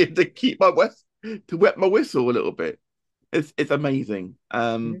 Graham, to keep my to wet my whistle a little bit. It's amazing.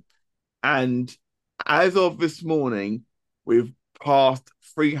 And as of this morning, we've passed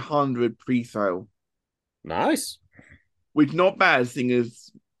 300 pre-sale. Nice. Which not bad, seeing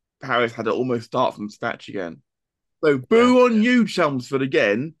as Paris had to almost start from scratch again. So boo on you, Chelmsford,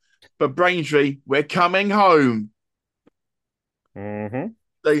 again. But Braintree, we're coming home. Mm-hmm.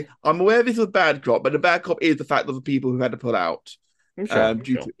 So I'm aware this was bad cop, but the bad cop is the fact of the people who had to pull out due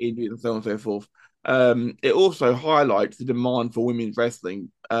to injuries and so on and so forth. It also highlights the demand for women's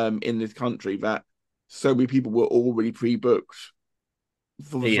wrestling in this country, that so many people were already pre-booked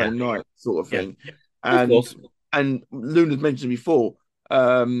for the same night, sort of thing. And Luna's mentioned before,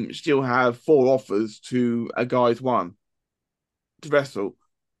 still have 4 offers to a guy's one to wrestle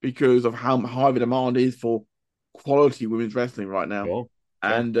because of how high the demand is for quality women's wrestling right now. Sure.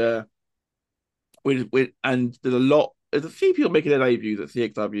 And and there's a few people making their debuts at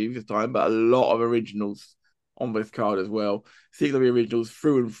CXW this time, but a lot of originals on this card as well. CXW originals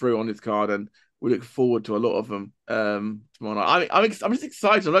through and through on this card, and we look forward to a lot of them tomorrow night. I'm just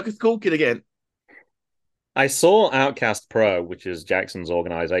excited. I'm like a school kid again. I saw Outcast Pro, which is Jackson's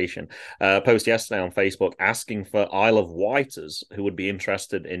organization, post yesterday on Facebook asking for Isle of Wighters who would be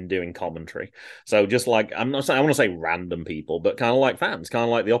interested in doing commentary. So just like, I'm not saying, I want to say random people, but kind of like fans, kind of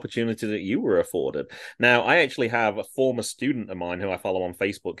like the opportunity that you were afforded. Now, I actually have a former student of mine who I follow on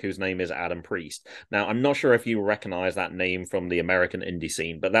Facebook whose name is Adam Priest. Now, I'm not sure if you recognize that name from the American indie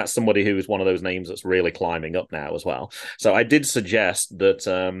scene, but that's somebody who is one of those names that's really climbing up now as well. So I did suggest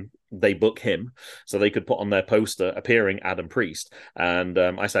that they book him so they could put on their poster appearing Adam Priest. And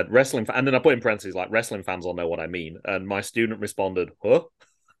I said, wrestling, and then I put in parentheses like, wrestling fans will know what I mean. And my student responded, huh?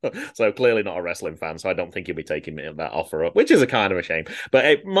 So clearly not a wrestling fan, so I don't think he'll be taking that offer up, which is a kind of a shame. But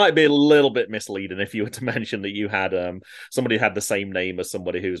it might be a little bit misleading if you were to mention that you had somebody who had the same name as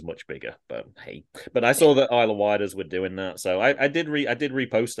somebody who's much bigger. But hey, but I saw that Isle of Wighters were doing that, so I did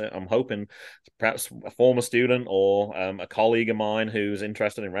repost it. I'm hoping perhaps a former student or a colleague of mine who's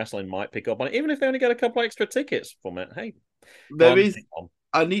interested in wrestling might pick up on it, even if they only get a couple extra tickets from it. Hey, there is.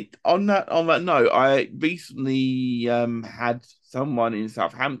 I need on that note. I recently had someone in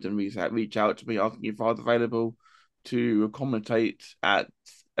Southampton reach out to me asking if I was available to commentate at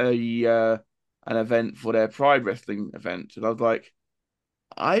an event for their Pride Wrestling event, and I was like,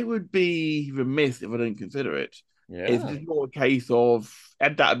 I would be remiss if I didn't consider it. Yeah. It's just more a case of,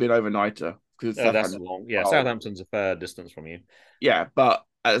 and that would be an overnighter because that's long. Yeah, Southampton's a fair distance from you. Yeah, but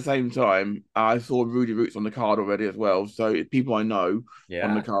at the same time, I saw Rudy Roots on the card already as well, so it's people I know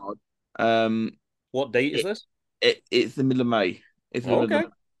on the card. What date is this? It's the middle of May. It's okay.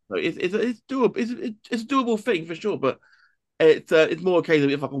 So it's doable. It's a doable thing for sure, but it's more a case of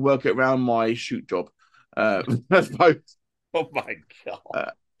if I can work it around my shoot job. I suppose. Oh my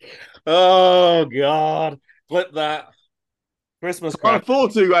god! Oh god! Flip that. Christmas. I can't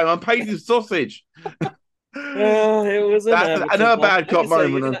afford to, man. I'm paid in sausage. It was another bad cop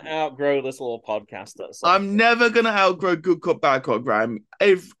moment. You're gonna outgrow this little podcast. I'm never gonna outgrow good cop, bad cop, Graham.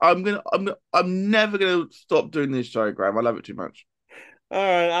 If I'm never gonna stop doing this show, Graham. I love it too much. All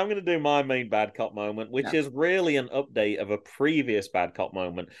right, I'm going to do my main bad cop moment, which is really an update of a previous bad cop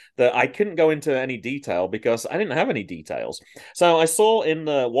moment that I couldn't go into any detail because I didn't have any details. So I saw in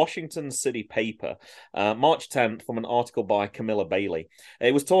the Washington City paper, March 10th, from an article by Camilla Bailey.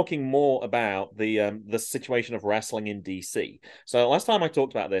 It was talking more about the situation of wrestling in DC. So last time I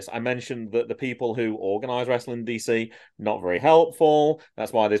talked about this, I mentioned that the people who organize wrestling in DC, not very helpful.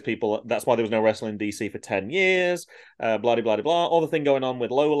 That's why there was no wrestling in DC for 10 years, blah, blah, blah, blah, all the thing going on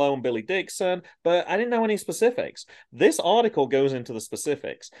with Lolo and Billy Dixon, but I didn't know any specifics. This article goes into the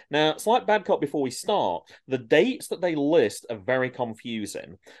specifics. Now, slight bad cop before we start, the dates that they list are very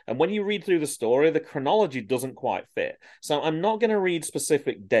confusing. And when you read through the story, the chronology doesn't quite fit. So I'm not going to read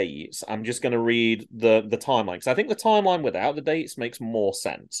specific dates. I'm just going to read the timeline, because I think the timeline without the dates makes more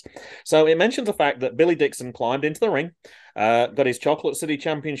sense. So it mentions the fact that Billy Dixon climbed into the ring, got his Chocolate City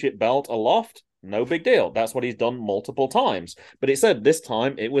Championship belt aloft. No big deal. That's what he's done multiple times. But it said this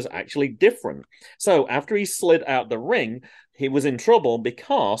time it was actually different. So after he slid out the ring, he was in trouble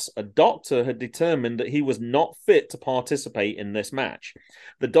because a doctor had determined that he was not fit to participate in this match.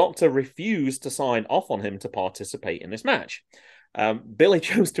 The doctor refused to sign off on him to participate in this match. Billy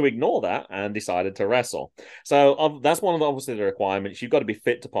chose to ignore that and decided to wrestle. So that's one of obviously the requirements. You've got to be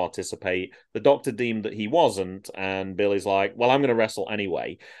fit to participate. The doctor deemed that he wasn't, and Billy's like, "Well, I'm going to wrestle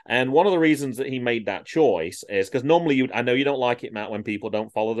anyway." And one of the reasons that he made that choice is because normally I know you don't like it, Matt, when people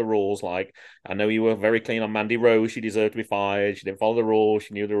don't follow the rules. Like, I know you were very clean on Mandy Rose; she deserved to be fired. She didn't follow the rules.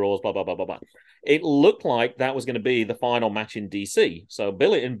 She knew the rules. Blah blah blah blah blah. It looked like that was going to be the final match in DC. So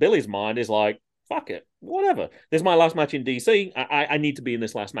Billy's mind is like, fuck it, whatever. This is my last match in DC. I need to be in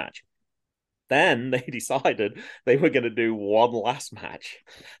this last match. Then they decided they were going to do one last match.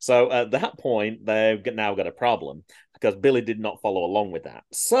 So at that point, they've now got a problem because Billy did not follow along with that.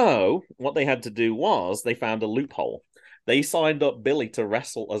 So what they had to do was they found a loophole. They signed up Billy to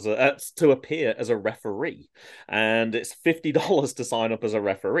wrestle to appear as a referee, and it's $50 to sign up as a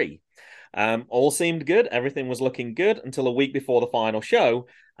referee. All seemed good. Everything was looking good until a week before the final show.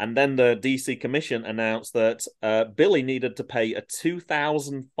 And then the DC Commission announced that Billy needed to pay a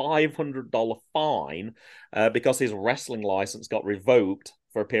 $2,500 fine because his wrestling license got revoked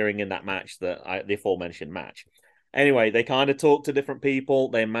for appearing in that match, the aforementioned match. Anyway, they kind of talked to different people.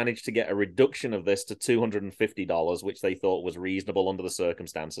 They managed to get a reduction of this to $250, which they thought was reasonable under the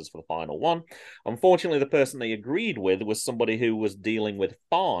circumstances for the final one. Unfortunately, the person they agreed with was somebody who was dealing with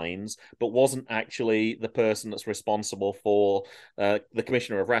fines, but wasn't actually the person that's responsible for the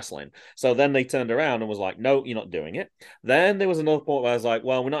Commissioner of Wrestling. So then they turned around and was like, no, you're not doing it. Then there was another point where I was like,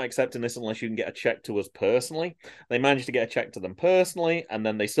 well, we're not accepting this unless you can get a check to us personally. They managed to get a check to them personally, and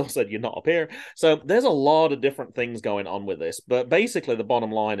then they still said, you're not up here. So there's a lot of different things going on with this, but basically the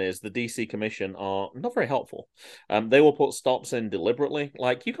bottom line is the DC Commission are not very helpful. They will put stops in deliberately.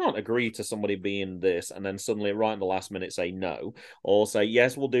 Like, you can't agree to somebody being this and then suddenly right in the last minute say no, or say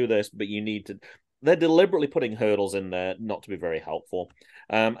yes, we'll do this, but you need to. They're deliberately putting hurdles in there not to be very helpful.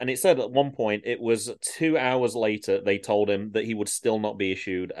 And it said at one point, it was 2 hours later, they told him that he would still not be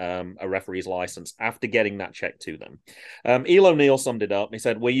issued a referee's license after getting that check to them. El O'Neill summed it up. He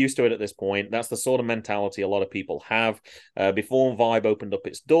said, we're used to it at this point. That's the sort of mentality a lot of people have. Before Vibe opened up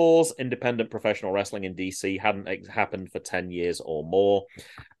its doors, independent professional wrestling in DC hadn't happened for 10 years or more.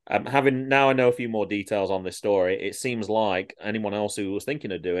 Having now I know a few more details on this story, it seems like anyone else who was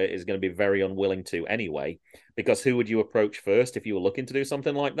thinking to do it is going to be very unwilling to anyway, because who would you approach first if you were looking to do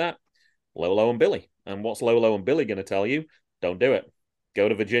something like that? Lolo and Billy. And what's Lolo and Billy going to tell you? Don't do it. Go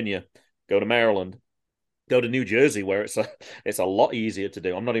to Virginia. Go to Maryland. Go to New Jersey, where it's a lot easier to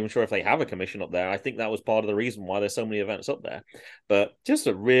do. I'm not even sure if they have a commission up there. I think that was part of the reason why there's so many events up there. But just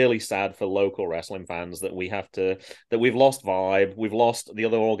a really sad for local wrestling fans that we've lost Vibe. We've lost the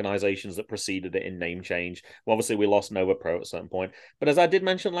other organizations that preceded it in name change. Well, obviously, we lost Nova Pro at a certain point. But as I did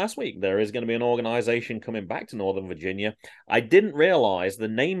mention last week, there is going to be an organization coming back to Northern Virginia. I didn't realize the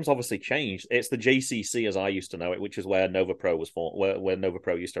name's obviously changed. It's the JCC as I used to know it, which is where Nova Pro was for, where Nova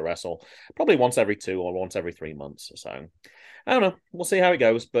Pro used to wrestle, probably once every 2 or once every 3 months. So I don't know. We'll see how it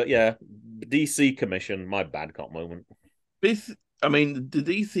goes. But yeah, DC Commission, my bad cop moment. The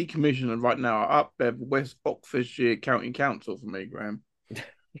DC Commission right now are up there, West Oxfordshire County Council for me, Graham.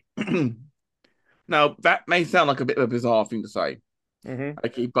 Now, that may sound like a bit of a bizarre thing to say. Mm-hmm.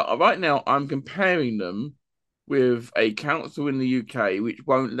 Okay, but right now I'm comparing them with a council in the UK which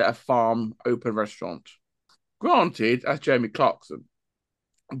won't let a farm open restaurant. Granted, that's Jeremy Clarkson.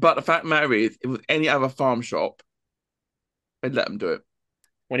 But the fact of the matter is, if it was any other farm shop, they'd let them do it.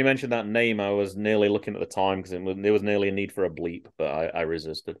 When you mentioned that name, I was nearly looking at the time because there was nearly a need for a bleep, but I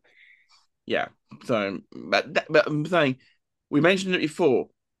resisted. Yeah. So, but I'm saying, we mentioned it before.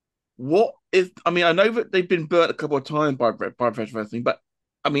 I know that they've been burnt a couple of times by professional wrestling, but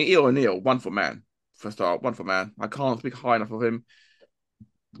El O'Neill, wonderful man, for a start, wonderful man. I can't speak high enough of him.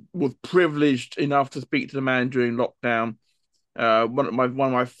 Was privileged enough to speak to the man during lockdown. One of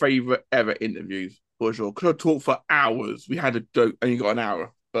my favorite ever interviews for sure. Could have talked for hours. We had only got an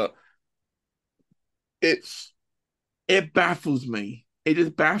hour, but it baffles me. It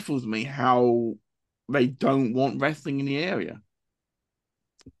just baffles me how they don't want wrestling in the area.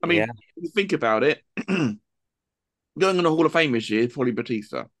 If you think about it, going on the Hall of Fame this year is probably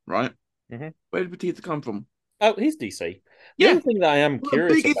Batista, right? Mm-hmm. Where did Batista come from? Oh, he's DC. The Yeah, other thing that I am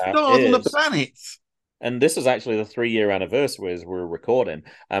curious the biggest about stars on the is, planet. and this is actually the 3-year anniversary as we're recording.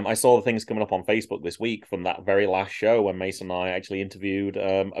 I saw the things coming up on Facebook this week from that very last show when Mason and I actually interviewed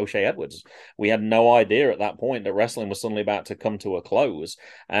O'Shea Edwards. We had no idea at that point that wrestling was suddenly about to come to a close.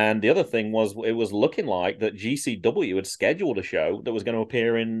 And the other thing was, it was looking like that GCW had scheduled a show that was going to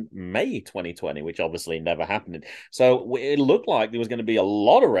appear in May 2020, which obviously never happened. So it looked like there was going to be a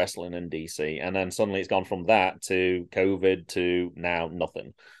lot of wrestling in DC. And then suddenly it's gone from that to COVID to now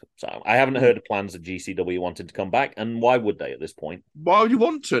nothing. So I haven't heard of plans of GCW WCW wanted to come back, and why would they at this point? Why would you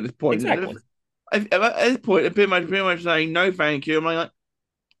want to at this point? Exactly. At this point, they're pretty much saying no, thank you.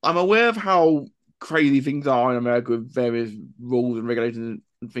 I'm aware of how crazy things are in America with various rules and regulations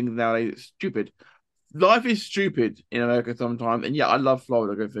and things nowadays. It's stupid. Life is stupid in America sometimes, and yeah, I love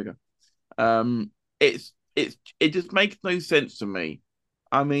Florida. Go figure. It just makes no sense to me.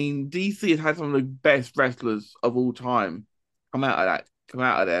 I mean, DC has had some of the best wrestlers of all time come out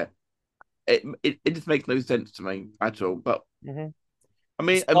of there. It just makes no sense to me at all. But I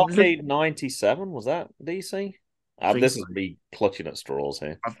mean, Starcade 97, was that DC? This is me clutching at straws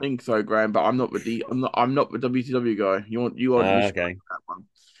here. I think so, Graham. But I'm not the WCW guy. You want okay? That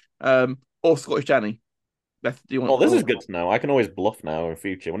one. Or Scottish Danny. This is good to know. I can always bluff now in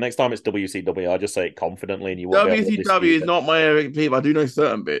future. When next time it's WCW, I just say it confidently, and you won't. WCW is not my area of expertise. I do know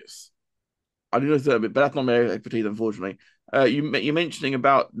certain bits. But that's not my area of expertise, unfortunately. You're mentioning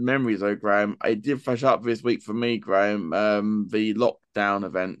about memories, though, Graham. It did flash up this week for me, Graham. The lockdown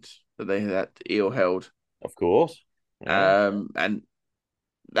event that they had EO held, of course. Yeah. And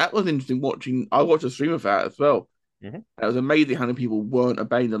that was interesting watching. I watched a stream of that as well. Mm-hmm. It was amazing how many people weren't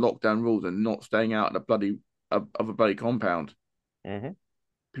obeying the lockdown rules and not staying out of a bloody compound. Mm-hmm.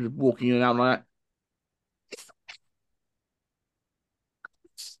 People walking in and out like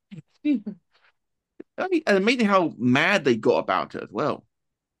that. And amazing how mad they got about it as well.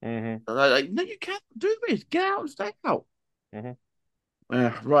 Mm-hmm. Like, no, you can't do this. Get out and stay out. Mm-hmm.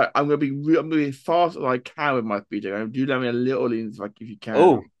 Right, I'm gonna be as fast as I can with my speed. Do let me a little in, like if you can.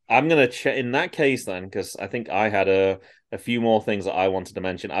 Oh, I'm gonna check in that case then, because I think I had a few more things that I wanted to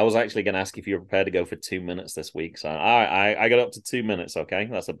mention. I was actually going to ask if you were prepared to go for 2 minutes this week, so I got up to 2 minutes. Okay,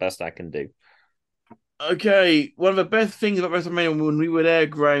 that's the best I can do. Okay, one of the best things about WrestleMania when we were there,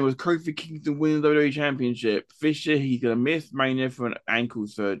 Graham, was Kofi Kingston winning the WWE Championship. This year, he's going to miss Mania for an ankle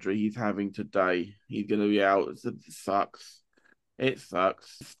surgery he's having today. He's going to be out. It sucks. It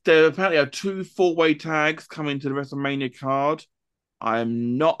sucks. There apparently are 2 4-way tags coming to the WrestleMania card.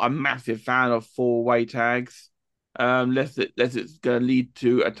 I'm not a massive fan of 4-way tags. Unless it's going to lead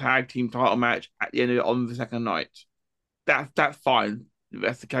to a tag team title match at the end of it on the second night. That's fine if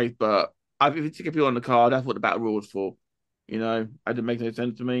that's the case, but if it's to get people on the card, that's what the battle rules for. You know, it didn't make no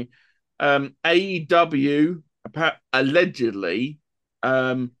sense to me. AEW allegedly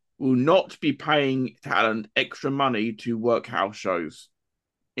will not be paying talent extra money to work house shows.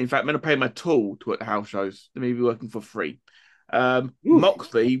 In fact, I'm going to pay them at all to work the house shows. They may be working for free.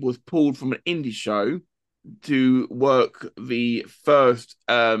 Moxley was pulled from an indie show to work the first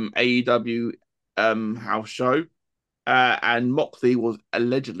AEW house show, and Moxley was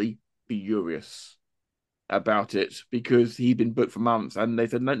allegedly furious about it because he'd been booked for months, and they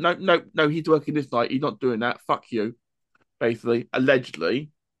said no, he's working this night, he's not doing that, fuck you, basically, allegedly.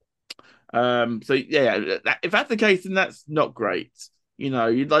 So yeah, if that's the case, then that's not great. You know,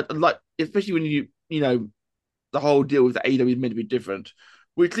 you'd like especially when you know the whole deal with the AEW is meant to be different,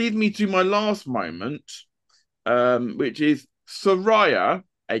 which leads me to my last moment, which is Soraya,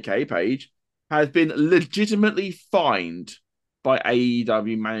 aka Paige, has been legitimately fined by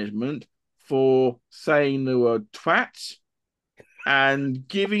AEW management for saying the word twat and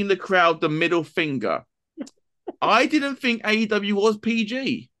giving the crowd the middle finger. I didn't think AEW was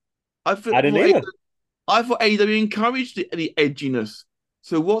PG. I didn't either. I thought AEW encouraged the edginess.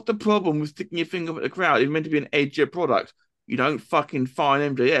 So what's the problem with sticking your finger up at the crowd? It's meant to be an edgier product. You don't fucking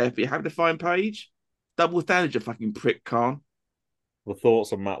fine MJF, you have to fine Page. Double standard, you fucking prick, Khan. The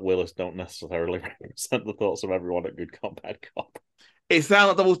thoughts of Matt Willis don't necessarily represent the thoughts of everyone at Good Cop, Bad Cop. It sounds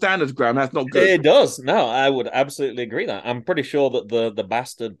like double standards, Graham. That's not good. It does. No, I would absolutely agree that. I'm pretty sure that the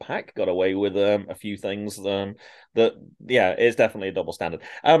bastard Pac got away with a few things that, yeah, it's definitely a double standard.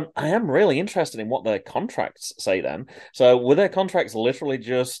 I am really interested in what their contracts say then. So were their contracts literally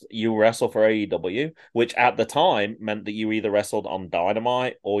just you wrestle for AEW, which at the time meant that you either wrestled on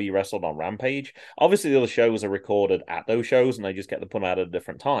Dynamite or you wrestled on Rampage? Obviously, the other shows are recorded at those shows and they just get them put out at a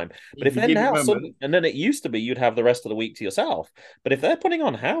different time. But if they're now, and then it used to be you'd have the rest of the week to yourself. But if they're putting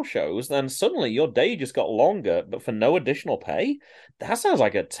on house shows, then suddenly your day just got longer, but for no additional pay. That sounds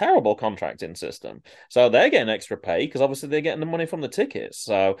like a terrible contracting system. So they're getting extra pay because obviously they're getting the money from the tickets.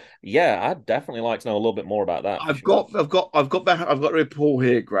 So yeah, I'd definitely like to know a little bit more about that. I've got a report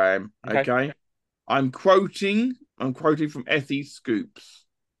here, Graham. Okay. I'm quoting from SE Scoops.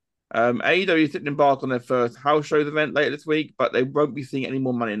 AEW is set to embark on their first house shows event later this week, but they won't be seeing any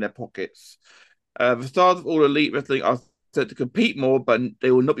more money in their pockets. The stars of All Elite Wrestling are set to compete more, but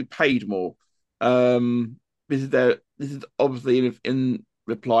they will not be paid more. This is obviously in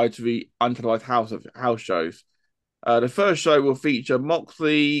reply to the untelevised house shows. The first show will feature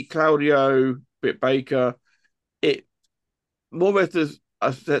Moxley, Claudio, Britt Baker. It more wrestlers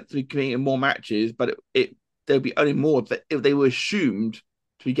are set to be competing in more matches, but there'll be only more if they were assumed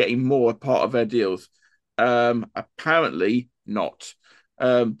to be getting more part of their deals. Apparently not.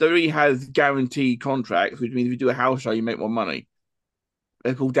 WWE has guaranteed contracts, which means if you do a house show, you make more money.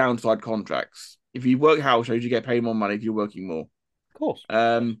 They're called downside contracts. If you work house shows, you get paid more money if you're working more. Of course.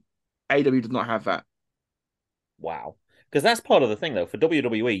 AW does not have that. Wow. Because that's part of the thing, though. For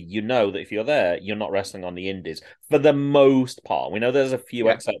WWE, you know that if you're there, you're not wrestling on the indies for the most part. We know there's a few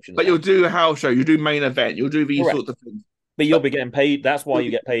exceptions. But you'll do a house show, you'll do main event, you'll do these sorts of things. But you'll be getting paid. That's why you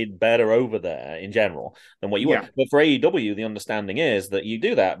get paid better over there in general than what you would. But for AEW, the understanding is that you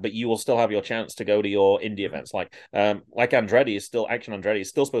do that, but you will still have your chance to go to your indie events. Like Andretti is still, Action Andretti is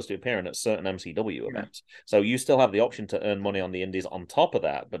still supposed to appear at certain MCW events. So you still have the option to earn money on the indies on top of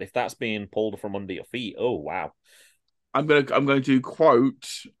that. But if that's being pulled from under your feet, oh, wow. I'm going to quote.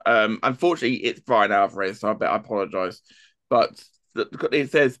 Unfortunately, it's Brian Alvarez, so I apologize, but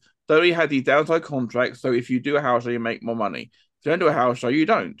it says they already had these downside contracts. So if you do a house show, you make more money. If you don't do a house show, you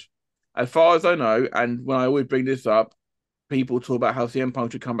don't. As far as I know, and when I always bring this up, people talk about how CM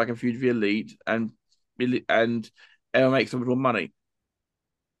Punk should come back and feud with the Elite and it'll make so much more money.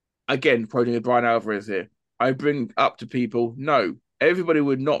 Again, quoting Brian Alvarez here, I bring up to people, no, everybody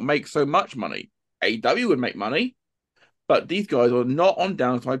would not make so much money. AEW would make money. But these guys are not on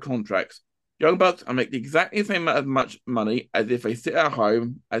downside contracts. Young Bucks are making exactly the same amount of much money as if they sit at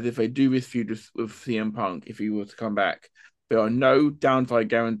home, as if they do this feud with CM Punk if he was to come back. There are no downside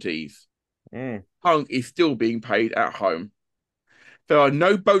guarantees. Punk is still being paid at home. There are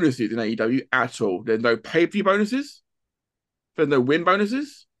no bonuses in AEW at all. There's no pay-per-view bonuses. There's no win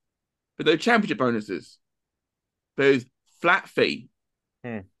bonuses. There's no championship bonuses. There's flat fee.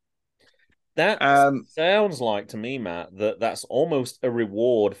 That sounds like to me, Matt, that's almost a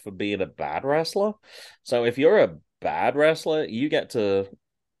reward for being a bad wrestler. So if you're a bad wrestler, you get to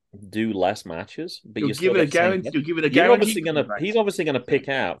do less matches, but you'll give it a guarantee. You'll give it a guarantee. He's obviously gonna pick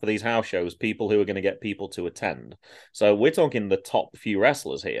out for these house shows people who are going to get people to attend. So we're talking the top few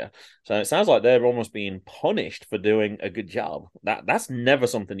wrestlers here. So it sounds like they're almost being punished for doing a good job. That's never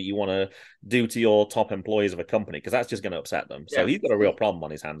something that you want to do to your top employees of a company because that's just going to upset them. So he's got a real problem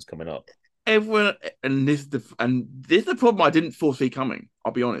on his hands coming up. Everyone, and this is the problem I didn't foresee coming.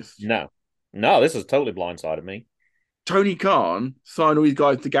 I'll be honest. No, this is totally blindsided me. Tony Khan signed all these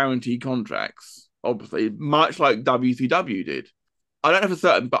guys to guaranteed contracts, obviously, much like WCW did. I don't know for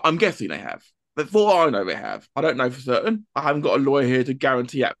certain, but I'm guessing they have. But for all I know, they have. I don't know for certain. I haven't got a lawyer here to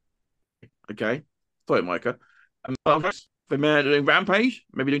guarantee it. Okay, sorry, Micah. They may be doing Rampage,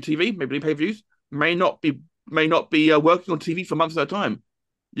 maybe doing TV, maybe doing pay-per-views. May not be working on TV for months at a time.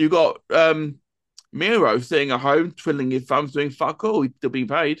 You got Miro sitting at home, twiddling his thumbs, doing fuck all. He's still being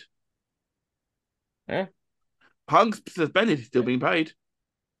paid. Yeah. Punk's suspended. He's still being paid.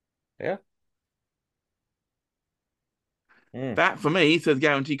 Yeah. That for me says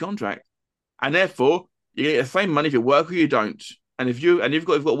guaranteed contract, and therefore you get the same money if you work or you don't. And if you've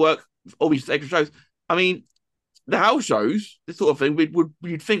got to work all these extra shows. I mean, the house shows, this sort of thing,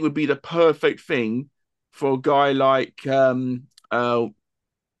 you'd think would be the perfect thing for a guy like the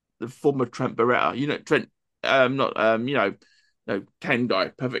former Trent Beretta, Trent, no, 10 guy,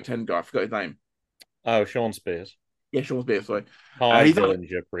 perfect 10 guy. I forgot his name. Oh, Sean Spears. Yeah, Sean Spears. Sorry, Ty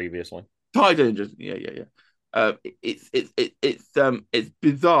Dillinger previously. Ty Dillinger. Yeah. It's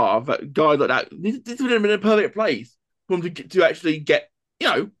bizarre that guys like that. This would have been a perfect place for them to actually get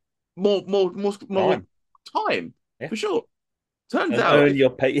more time for sure. Turns out earn your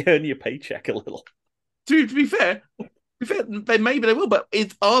paycheck a little. To be fair, maybe they will, but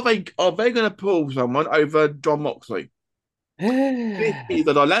are they going to pull someone over John Moxley? This is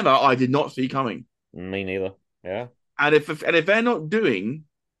a dilemma I did not see coming. Me neither. Yeah. And if they're not doing,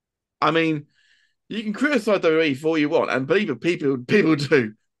 I mean, you can criticize WWE for all you want, and believe it, people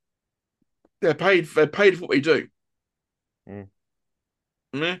do. They're paid for what they do.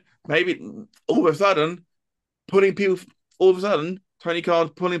 Maybe all of a sudden, Tony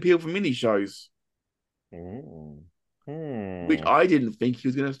Khan's pulling people from mini shows. Which I didn't think he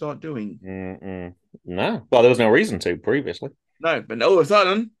was going to start doing. No. Well, there was no reason to previously. No, but all of a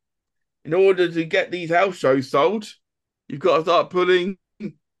sudden, in order to get these house shows sold, you've got to start putting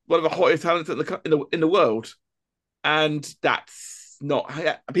one of the hottest talents in the world. And that's not...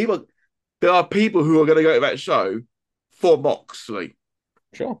 There are people who are going to go to that show for Moxley.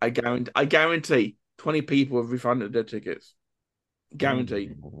 Sure. I guarantee 20 people have refunded their tickets.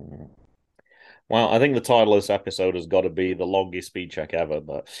 Guaranteed. Well, I think the title of this episode has got to be the longest speed check ever.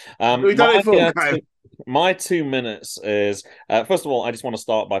 But we've done it 4 times. My 2 minutes is first of all, I just want to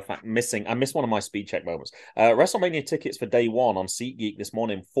start by I missed one of my speed check moments. WrestleMania tickets for day one on SeatGeek this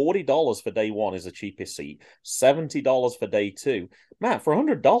morning, $40 for day one is the cheapest seat, $70 for day two. Matt, for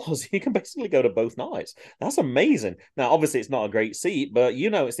 $100, you can basically go to both nights. That's amazing. Now, obviously, it's not a great seat, but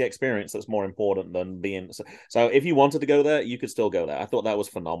it's the experience that's more important than being. So if you wanted to go there, you could still go there. I thought that was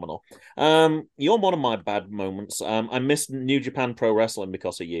phenomenal. You're one of my bad moments. I missed New Japan Pro Wrestling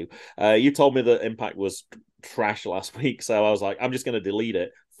because of you. You told me that Impact was trash last week, so I was like, I'm just going to delete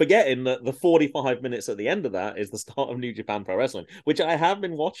it, forgetting that the 45 minutes at the end of that is the start of New Japan Pro Wrestling, which I have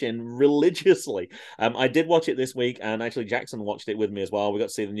been watching religiously. I did watch it this week, and actually Jackson watched it with me as well. We got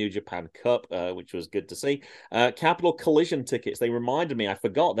to see the New Japan Cup, which was good to see. Capital Collision tickets, they reminded me, I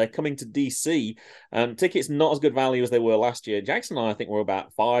forgot, they're coming to DC. Tickets not as good value as they were last year. Jackson and I think we're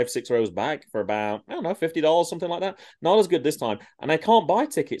about 5-6 rows back for about, I don't know, $50, something like that. Not as good this time. And I can't buy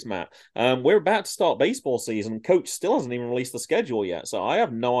tickets, Matt. We're about to start baseball season. Coach still hasn't even released the schedule yet, so I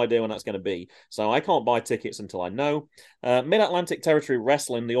have no idea when that's going to be. So I can't buy tickets until I know. Mid-Atlantic Territory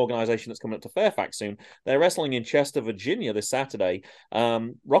Wrestling, the organization that's coming up to Fairfax soon, they're wrestling in Chester, Virginia this Saturday.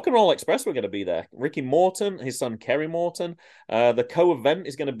 Rock and Roll Express were going to be there. Ricky Morton, his son Kerry Morton. The co-event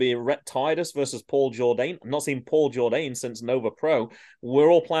is going to be Rhett Titus versus Paul Jourdain. I've not seen Paul Jourdain since Nova Pro. We're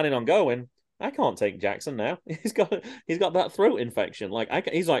all planning on going. I can't take Jackson now. He's got that throat infection.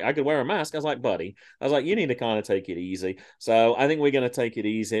 He's like, I could wear a mask. I was like, buddy, you need to kind of take it easy. So I think we're going to take it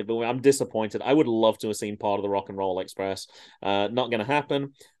easy, but I'm disappointed. I would love to have seen part of the Rock and Roll Express. Not going to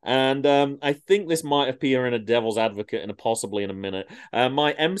happen. And I think this might appear in a devil's advocate and possibly in a minute.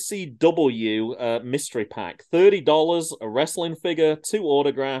 My MCW mystery pack, $30, a wrestling figure, 2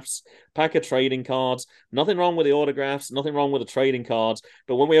 autographs, pack of trading cards. Nothing wrong with the autographs, nothing wrong with the trading cards.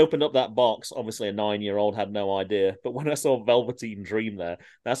 But when we opened up that box, obviously a 9-year-old had no idea. But when I saw Velveteen Dream there,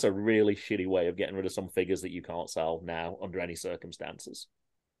 that's a really shitty way of getting rid of some figures that you can't sell now under any circumstances.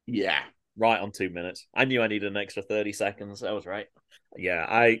 Yeah. Right on 2 minutes. I knew I needed an extra 30 seconds. That was right.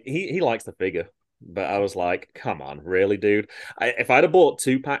 Yeah, he likes the figure. But I was like, come on, really, dude? If I'd have bought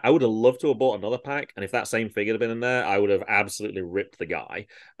 2 pack, I would have loved to have bought another pack. And if that same figure had been in there, I would have absolutely ripped the guy.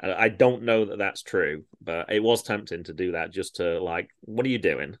 I don't know that that's true, but it was tempting to do that just to, like, what are you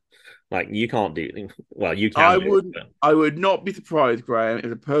doing? Like, you can't do. Well, you can. I would not be surprised, Graham,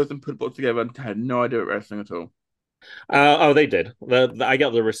 if a person put together and had no idea about wrestling at all. They did. I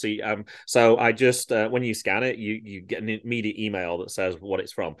got the receipt. So I just when you scan it, you get an immediate email that says what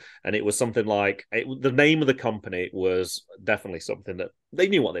it's from, and it was something like the name of the company was definitely something that they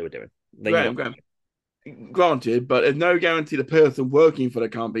knew what they were doing. Graham, granted, but there's no guarantee the person working for the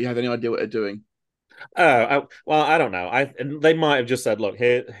company has any idea what they're doing. Well, I don't know. They might have just said, look,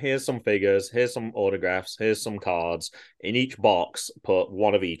 here's some figures, here's some autographs, here's some cards. In each box, put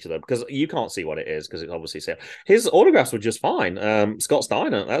one of each of them because you can't see what it is because it's obviously set. His autographs were just fine. Scott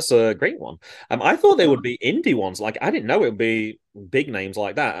Steiner, that's a great one. I thought they would be indie ones. Like I didn't know it would be big names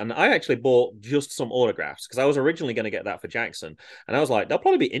like that. And I actually bought just some autographs because I was originally going to get that for Jackson. And I was like, there'll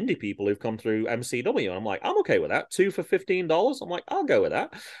probably be indie people who've come through MCW. And I'm like, I'm okay with that. 2 for $15. I'm like, I'll go with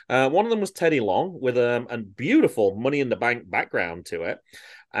that. One of them was Teddy Long with a beautiful Money in the Bank background to it.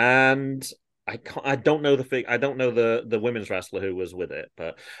 And I don't know the women's wrestler who was with it,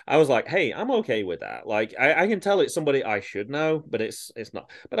 but I was like, hey, I'm okay with that. Like I can tell it's somebody I should know, but it's not.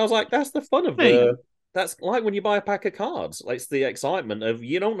 But I was like, that's the fun of that's like when you buy a pack of cards. Like, it's the excitement of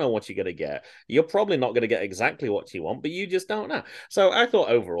you don't know what you're gonna get. You're probably not gonna get exactly what you want, but you just don't know. So I thought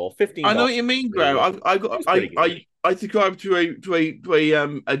overall, 15. I know what you mean, Graham. I subscribe to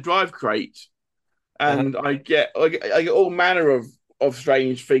a drive crate, and I get all manner of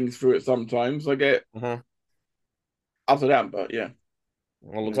strange things through it sometimes. I get up and down, but yeah.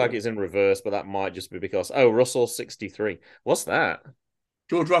 Well, it looks like it's in reverse, but that might just be because Russell 63. What's that?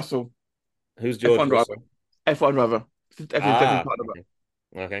 George Russell. Who's George F1 Russell? F1 driver.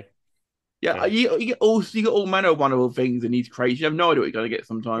 Okay. Yeah, you get all manner of wonderful things in these crates. You have no idea what you're going to get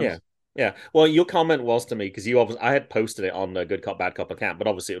sometimes. Yeah. Well, your comment was to me because I had posted it on the Good Cop Bad Cop account, but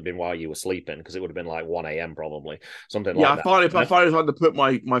obviously it would have been while you were sleeping because it would have been like 1 a.m. probably something like that. I finally had to put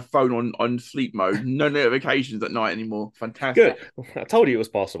my phone on sleep mode. No notifications at night anymore. Fantastic. Good. I told you it was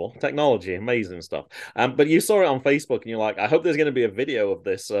possible. Technology, amazing stuff. But you saw it on Facebook and you're like, I hope there's going to be a video of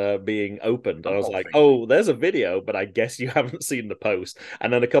this being opened. And I was like, oh, there's a video, but I guess you haven't seen the post.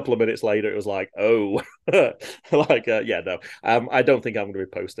 And then a couple of minutes later, it was like, oh, no. I don't think I'm going to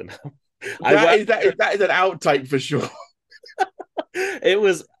be posting now. That is an outtake for sure. It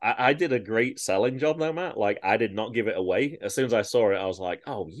was. I did a great selling job though, Matt. Like I did not give it away. As soon as I saw it, I was like,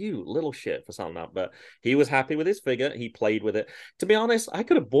 "Oh, you little shit for selling that." But he was happy with his figure. He played with it. To be honest, I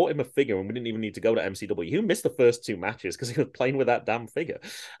could have bought him a figure, and we didn't even need to go to MCW. He missed the first two matches because he was playing with that damn figure.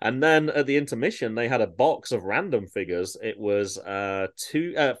 And then at the intermission, they had a box of random figures. It was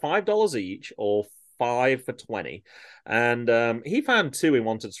 $5 each or 5 for 20. And he found two he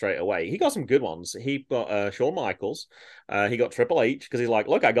wanted straight away. He got some good ones. He got Shawn Michaels. He got Triple H because he's like,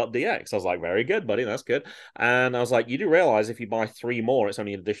 look, I got DX. I was like, very good, buddy. That's good. And I was like, you do realize if you buy three more, it's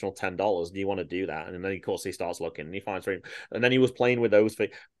only an additional $10. Do you want to do that? And then, of course, he starts looking and he finds three. And then he was playing with those.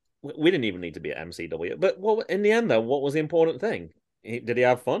 We didn't even need to be at MCW. But in the end, though, what was the important thing? Did he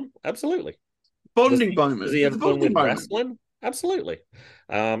have fun? Absolutely. Bonding moment. Does he have fun with wrestling? Absolutely.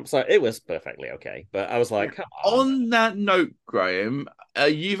 So it was perfectly okay. But I was like, come on. On that note, Graham,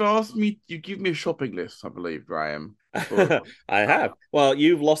 you've asked me, you give me a shopping list, I believe, Graham. I have. Well,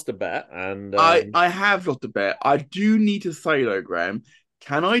 you've lost a bet, and I have lost a bet. I do need to say though, Graham,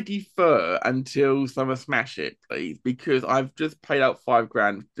 can I defer until Summer Smash It, please? Because I've just paid out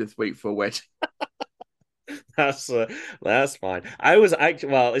 $5,000 this week for a wedding. That's fine. I was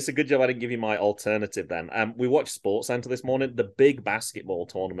actually it's a good job I didn't give you my alternative then. We watched Sports Center this morning. The big basketball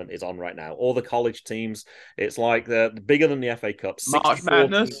tournament is on right now. All the college teams. It's like the bigger than the FA Cup. March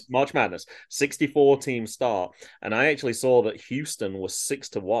Madness. 64 teams start. And I actually saw that Houston was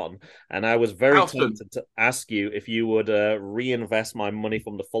 6-1. And I was very tempted to ask you if you would reinvest my money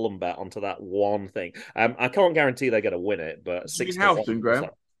from the Fulham bet onto that one thing. I can't guarantee they're going to win it, but 6-1. Houston, Graham.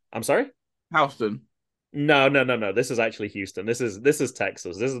 I'm sorry? Houston. No. This is actually Houston. This is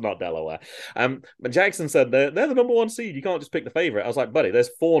Texas. This is not Delaware. But Jackson said they're the number one seed. You can't just pick the favorite. I was like, buddy,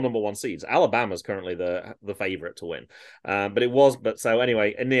 there's 4 number one seeds. Alabama's currently the favorite to win. So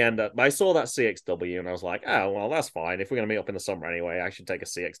anyway, in the end, I saw that CXW and I was like, oh well, that's fine. If we're gonna meet up in the summer anyway, I should take a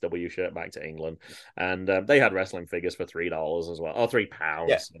CXW shirt back to England. And they had wrestling figures for $3 as well, or £3.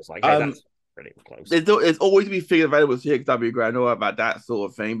 Yeah. It's like, hey, that's pretty close. There's always be figures available at CXW, Graham. Know about that sort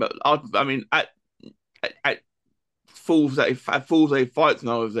of thing, but at Fool's Day fights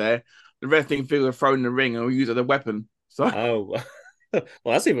when I was there, the wrestling figure was thrown in the ring and we used it as a weapon. So, well,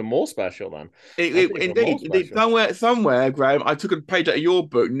 that's even more special then. Indeed. Somewhere, Graham, I took a page out of your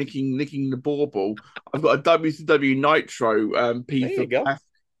book, nicking the bauble. I've got a WCW Nitro piece of plastic,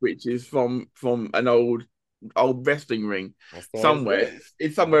 which is from an old wrestling ring. Somewhere.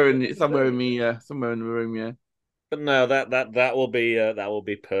 It's somewhere in the room, yeah. But no, that will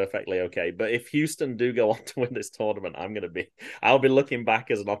be perfectly okay. But if Houston do go on to win this tournament, I'll be looking back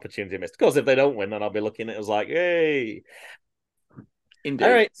as an opportunity missed. Of course, if they don't win, then I'll be looking at it as like, hey. Indeed.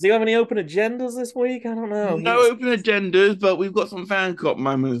 All right. Do you have any open agendas this week? I don't know. No open agendas, but we've got some fan cop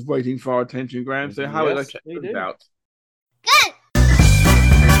moments waiting for our attention, Graham. So how would I check those out? Good.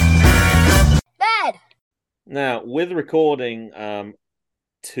 Bad. Now, with recording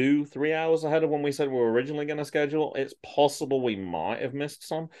 2-3 hours ahead of when we said we were originally going to schedule, it's possible we might have missed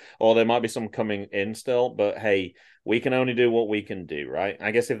some, or there might be some coming in still, but hey, we can only do what we can do, right?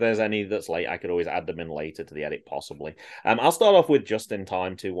 I guess if there's any that's late, I could always add them in later to the edit, possibly. I'll start off with Just in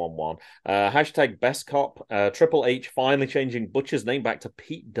Time 211. Hashtag Best Cop. Triple H finally changing Butcher's name back to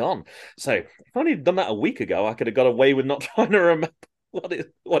Pete Dunne. So if I'd only done that a week ago, I could have got away with not trying to remember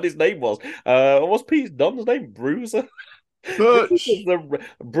what his name was. What's Pete Dunne's name? Bruiser? Bruce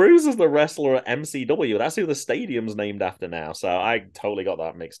is the wrestler at MCW. That's who the stadium's named after now. So I totally got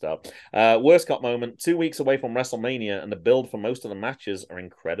that mixed up. Worst cop moment, 2 weeks away from WrestleMania, and the build for most of the matches are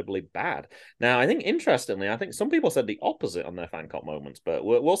incredibly bad. Now, I think interestingly, some people said the opposite on their fan cop moments, but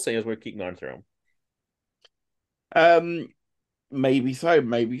we'll see as we keep going through them. Maybe so.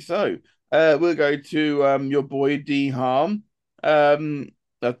 We'll go to your boy D Harm.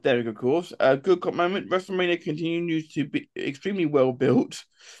 That's Derek, of course. A good cop moment. WrestleMania continues to be extremely well built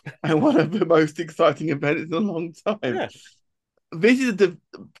and one of the most exciting events in a long time. Yeah. This is the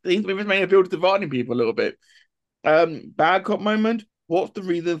thing with WrestleMania build dividing people a little bit. Bad cop moment. What's the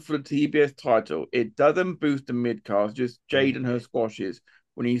reason for the TBS title? It doesn't boost the mid card, just Jade and her squashes.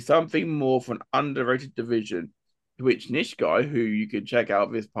 We need something more for an underrated division. To which Nish Guy, who you can check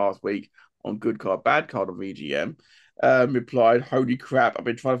out this past week on Good Card, Bad Card on VGM, replied, "Holy crap! I've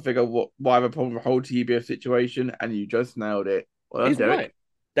been trying to figure out why I have a problem with the whole TBS situation, and you just nailed it." Well, he's Derek. Right.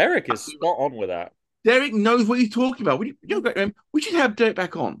 Derek is spot on with that. Derek knows what he's talking about. We should have Derek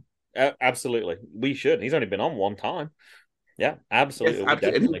back on. Absolutely, we should. He's only been on one time. Yeah, absolutely. Yes,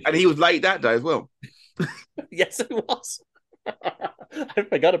 absolutely. And he was late that day as well. Yes, it was. I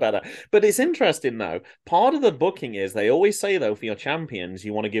forgot about that. But it's interesting, though. Part of the booking is they always say, though, for your champions,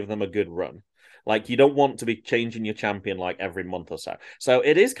 you want to give them a good run. Like, you don't want to be changing your champion like every month or so. So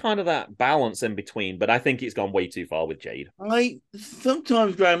it is kind of that balance in between, but I think it's gone way too far with Jade.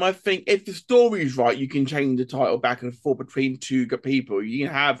 Sometimes, Graham, I think if the story's right, you can change the title back and forth between two good people. You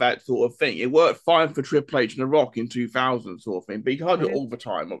can have that sort of thing. It worked fine for Triple H and The Rock in 2000, sort of thing, but you can't do it all the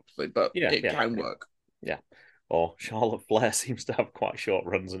time, obviously. But it can work. Yeah. Or Charlotte Flair seems to have quite short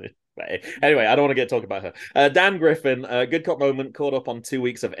runs in it. But anyway, I don't want to get talking about her. Dan Griffin, good cop moment, caught up on 2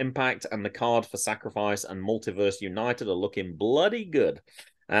 weeks of Impact, and the card for Sacrifice and Multiverse United are looking bloody good.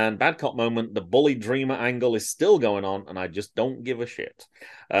 And bad cop moment, the Bully Dreamer angle is still going on, and I just don't give a shit.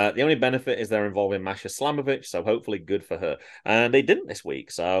 The only benefit is they're involving Masha Slamovich, so hopefully good for her. And they didn't this week,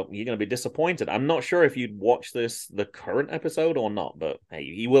 so you're going to be disappointed. I'm not sure if you'd watch the current episode or not, but hey,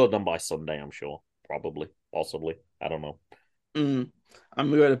 he will have done by Sunday, I'm sure. Probably, possibly. I don't know. I'm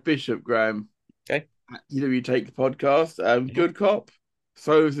going to go to Bishop, Graham. Okay. You take the podcast. Good cop.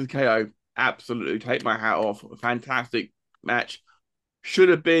 So this is KO. Absolutely. Take my hat off. Fantastic match. Should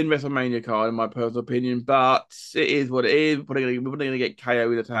have been WrestleMania card, in my personal opinion, but it is what it is. We're probably going to get KO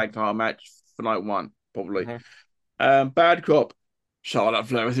with a tag title match for night one, probably. Bad cop. Charlotte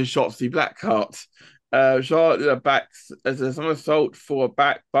Flair versus Shotzi Blackheart. Charlotte backs as a somersault for a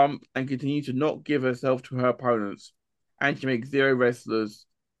back bump and continues to not give herself to her opponents. And she makes zero wrestlers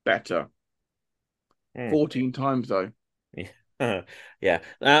better. 14 times, though. Yeah.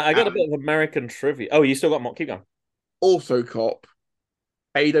 I got a bit of American trivia. Oh, you still got more? Keep going. Also, cop.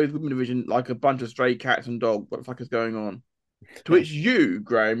 AEW's women division like a bunch of stray cats and dogs. What the fuck is going on? To which you,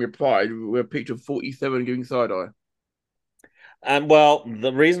 Graham, replied with a picture of 47 giving side eye. Well,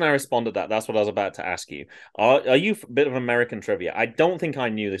 the reason I responded that's what I was about to ask you. Are you a bit of American trivia? I don't think I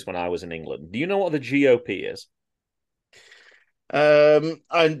knew this when I was in England. Do you know what the GOP is? And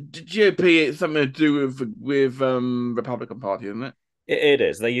GOP is something to do with Republican Party, isn't it? It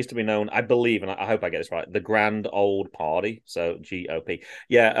is. They used to be known, I believe, and I hope I get this right, the Grand Old Party. So GOP.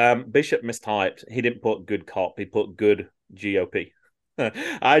 Yeah. Bishop mistyped. He didn't put good cop. He put good GOP.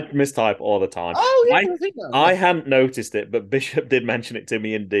 I mistype all the time. Oh, yeah, I hadn't noticed it, but Bishop did mention it to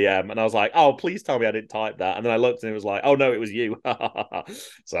me in DM, and I was like, "Oh, please tell me I didn't type that." And then I looked, and it was like, "Oh no, it was you."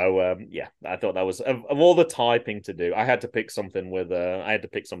 So yeah, I thought that was of all the typing to do. I had to pick something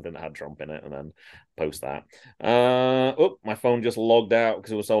that had Trump in it, and then post that. My phone just logged out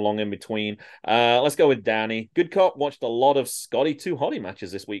because it was so long in between. Let's go with Danny. Good cop watched a lot of Scotty 2 Hottie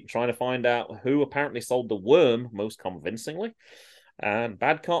matches this week, trying to find out who apparently sold the worm most convincingly. And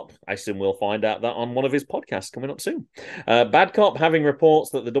Bad Cop, I assume we'll find out that on one of his podcasts coming up soon. Bad Cop having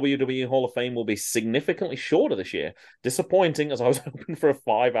reports that the WWE Hall of Fame will be significantly shorter this year. Disappointing, as I was hoping for a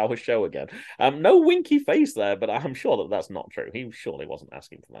 5-hour show again. No winky face there, but I'm sure that's not true. He surely wasn't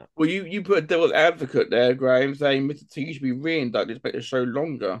asking for that. Well, you put a devil's advocate there, Graham, saying Mr. T should be re-inducted to make the show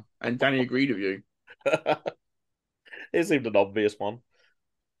longer, and Danny agreed with you. It seemed an obvious one.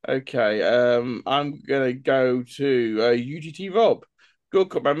 Okay, I'm gonna go to UGT Rob. Good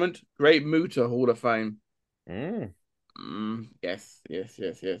cop moment, Great Muta Hall of Fame. Yes.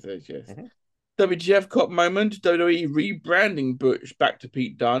 WGF cop moment, WWE rebranding Butch back to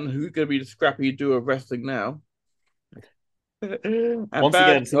Pete Dunne. Who's gonna be the scrappy duo of wrestling now? Once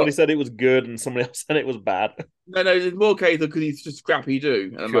again, somebody said it was good and somebody else said it was bad. No, there's more case because he's just scrappy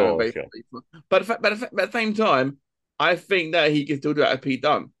do. Sure. But at the same time, I think that he can still do that as Pete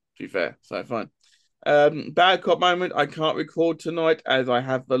Dunne, to be fair. So fine. Bad cop moment, I can't record tonight as I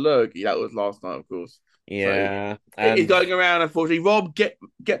have the lurgy. That was last night, of course. Yeah. So, he's going around, unfortunately. Rob, get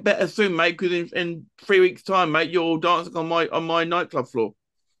better soon, mate, because in 3 weeks' time, mate, you're dancing on my nightclub floor.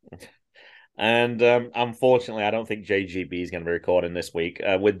 And unfortunately, I don't think JGB is going to be recording this week.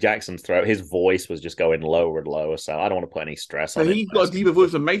 With Jackson's throat, his voice was just going lower and lower, so I don't want to put any stress on him. He's got a deeper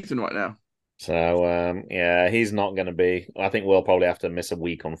voice than Mason right now. So, yeah, he's not going to be. I think we'll probably have to miss a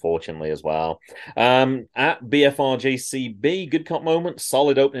week, unfortunately, as well. At BFRJCB, good cop moment,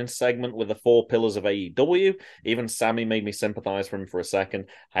 solid opening segment with the 4 pillars of AEW. Even Sammy made me sympathize for him for a second.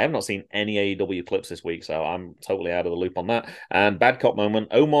 I have not seen any AEW clips this week, so I'm totally out of the loop on that. And bad cop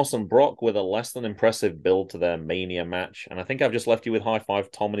moment, Omos and Brock with a less than impressive build to their Mania match. And I think I've just left you with High Five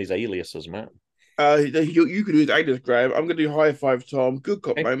Tom and his aliases, Matt. You could do his alias, Graham. I'm going to do High Five Tom. Good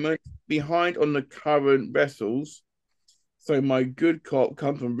cop moment. Behind on the current wrestles. So my good cop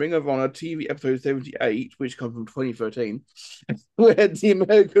comes from Ring of Honor TV episode 78, which comes from 2013, where the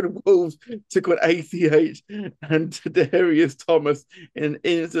American Wolves took on ACH and Darius Thomas in an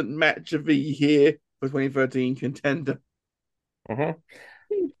instant match of the year for 2013 contender.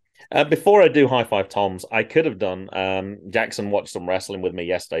 Before I do High Five Toms, I could have done. Jackson watched some wrestling with me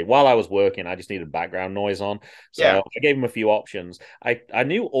yesterday while I was working. I just needed background noise on, so Yeah. I gave him a few options. I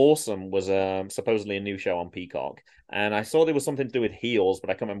knew Awesome was supposedly a new show on Peacock, and I saw there was something to do with heels, but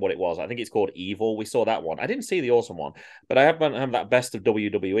I can't remember what it was. I think it's called Evil. We saw that one. I didn't see the Awesome one, but I haven't have that Best of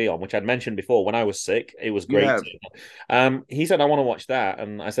WWE on, which I'd mentioned before. When I was sick, it was You great. have. He said I want to watch that,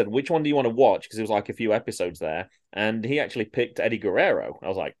 and I said which one do you want to watch? Because it was like a few episodes there, and he actually picked Eddie Guerrero. I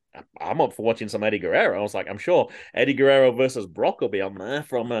was like, I'm up for watching some Eddie Guerrero. I was like, I'm sure Eddie Guerrero versus Brock will be on there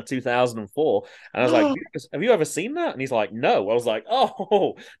from 2004. And I was like, have you ever seen that? And he's like, no. I was like,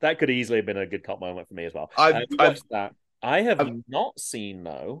 oh, that could easily have been a good cop moment for me as well. We watched that. I have not seen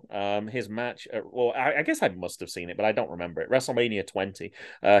his match. Well, I guess I must have seen it, but I don't remember it. WrestleMania 20,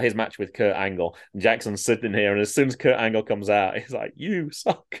 his match with Kurt Angle. Jackson's sitting here, and as soon as Kurt Angle comes out, he's like, "You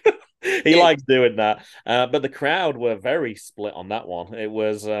suck." He likes doing that. But the crowd were very split on that one. It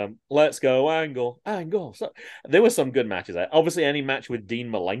was let's go Angle. So there were some good matches there. Obviously, any match with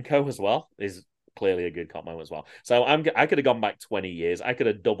Dean Malenko as well is clearly a good cop moment as well. So I could have gone back 20 years. I could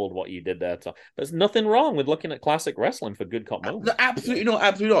have doubled what you did there. There's nothing wrong with looking at classic wrestling for good cop moments. No, absolutely not.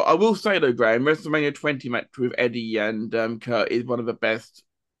 Absolutely not. I will say though, Graham, WrestleMania 20 match with Eddie and Kurt is one of the best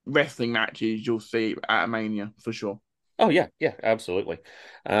wrestling matches you'll see at Mania for sure. Oh yeah, absolutely.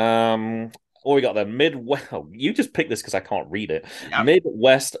 What we got there? Midwest. Oh, you just picked this because I can't read it. Yep.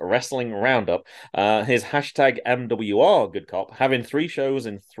 Midwest Wrestling Roundup. His hashtag MWR Good Cop having 3 shows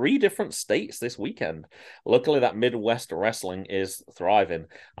in 3 different states this weekend. Luckily, that Midwest Wrestling is thriving.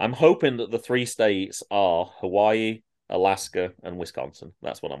 I'm hoping that the 3 states are Hawaii, Alaska, and Wisconsin.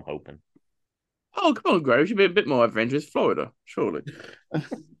 That's what I'm hoping. Oh, come on, Graham. You should be a bit more adventurous. Florida, surely.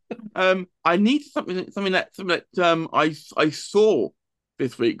 I need something that I saw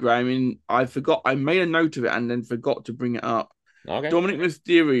this week, Graham, and I made a note of it and then forgot to bring it up. Okay. Dominic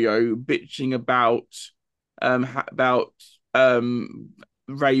Mysterio bitching about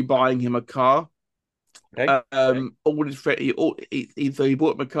Ray buying him a car. Okay. All his friends, he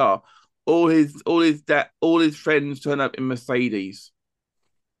bought him a car. All his friends turn up in Mercedes.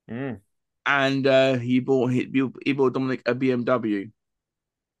 And he bought Dominic a BMW.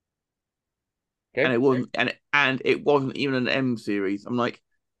 Okay. And it wasn't even an M series. I'm like,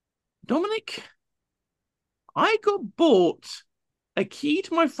 Dominic, I got bought a key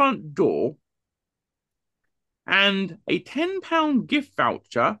to my front door and a £10 gift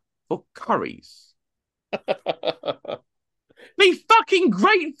voucher for Curry's. Be fucking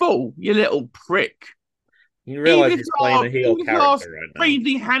grateful, you little prick. You realize he's playing a heel character right now.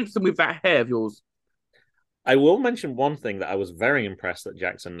 Crazy handsome with that hair of yours. I will mention one thing that I was very impressed that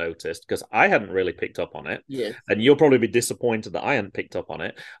Jackson noticed because I hadn't really picked up on it. Yes. And you'll probably be disappointed that I hadn't picked up on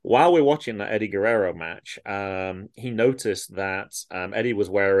it. While we're watching that Eddie Guerrero match, he noticed that Eddie was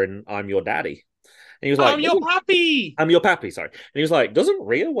wearing I'm Your Daddy. And he was like, I'm your pappy. I'm your pappy, sorry. And he was like, doesn't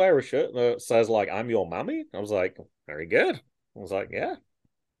Rhea wear a shirt that says like I'm your mammy? I was like, very good. I was like, yeah.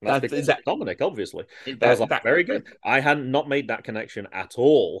 That's because of Dominic, obviously. I was like, very good. I hadn't not made that connection at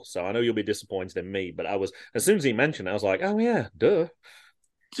all, so I know you'll be disappointed in me. But I was, as soon as he mentioned it, I was like, oh yeah, duh.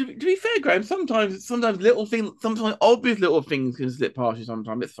 To be fair, Graham, sometimes little things, sometimes obvious little things can slip past you.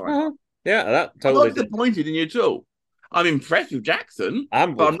 Sometimes it's fine. Yeah, that totally. I'm not disappointed in you at all. I'm impressed with Jackson.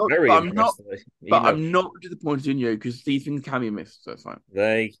 I'm not disappointed in you because these things can be missed. So it's fine.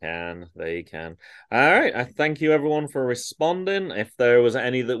 They can. All right. I thank you everyone for responding. If there was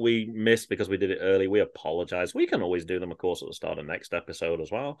any that we missed because we did it early, we apologize. We can always do them, of course, at the start of next episode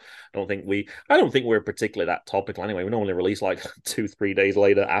as well. I don't think we're particularly that topical anyway. We normally release like 2-3 days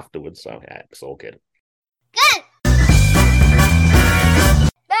later afterwards. So yeah, it's all good. Good.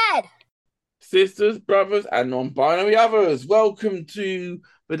 Bad. Sisters, brothers, and non-binary others, welcome to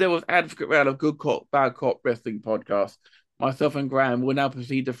the Devil's Advocate round of Good Cop, Bad Cop Wrestling Podcast. Myself and Graham will now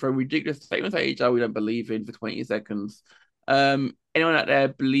proceed to throw ridiculous statements at each other we don't believe in for 20 seconds. Anyone out there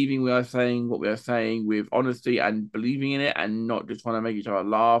believing we are saying what we are saying with honesty and believing in it and not just trying to make each other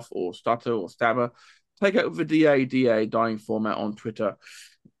laugh or stutter or stammer, take out the DA dying format on Twitter.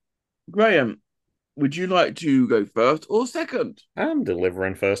 Graham, would you like to go first or second? I'm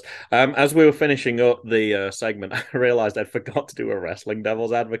delivering first. As we were finishing up the segment, I realized I'd forgot to do a wrestling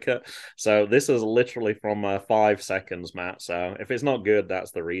devil's advocate. So this is literally from 5 seconds, Matt. So if it's not good,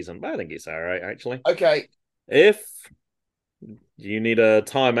 that's the reason. But I think it's all right, actually. Okay. If you need a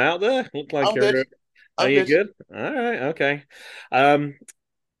timeout there, look like Are you good? All right. Okay.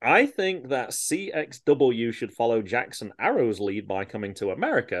 I think that CXW should follow Jackson Arrow's lead by coming to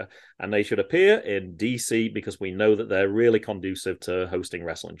America, and they should appear in DC because we know that they're really conducive to hosting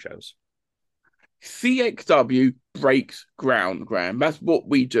wrestling shows. CXW breaks ground, Graham. That's what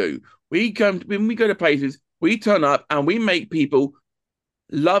we do. When we go to places, we turn up and we make people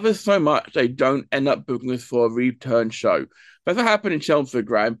love us so much they don't end up booking us for a return show. That's what happened in Chelmsford,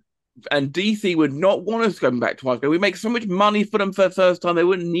 Graham. And DC would not want us going back twice. We make so much money for them for the first time, they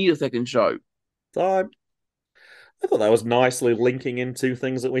wouldn't need a second show. So I thought that was nicely linking into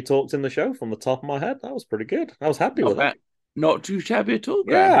things that we talked in the show from the top of my head. That was pretty good. I was happy with that. Not too shabby at all,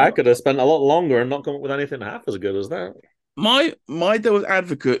 Graham. Yeah, I could have spent a lot longer and not come up with anything half as good as that. My devil's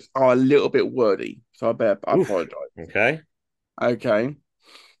advocates are a little bit wordy, so I apologize. Okay. Okay.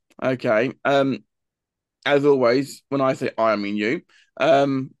 As always, when I say I mean you.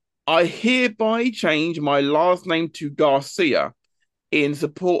 I hereby change my last name to Garcia in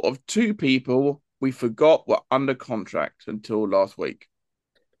support of two people we forgot were under contract until last week.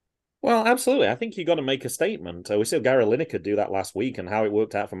 Well, absolutely. I think you got to make a statement. We saw Gary Lineker do that last week and how it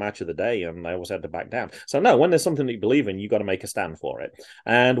worked out for Match of the Day, and they always had to back down. So, no, when there's something that you believe in, you got to make a stand for it.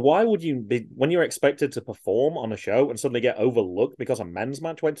 And why would you be, when you're expected to perform on a show and suddenly get overlooked because a men's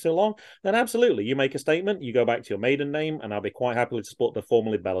match went too long, then absolutely, you make a statement, you go back to your maiden name, and I'll be quite happy to support the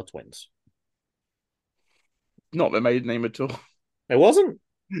formerly Bella Twins. Not the maiden name at all. It wasn't?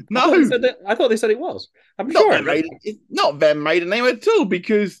 No. I thought they said it was. I'm sure. It's not their maiden name at all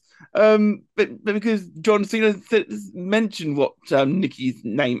because because John Cena mentioned what Nikki's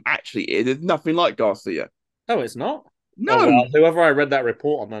name actually is. It's nothing like Garcia. Oh, it's not? No. Oh, well, whoever I read that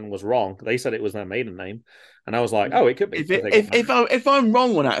report on then was wrong. They said it was their maiden name. And I was like, oh, it could be. If I'm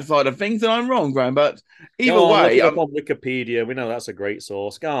wrong on that side of things, then I'm wrong, Graham. But either way, look up on Wikipedia. We know that's a great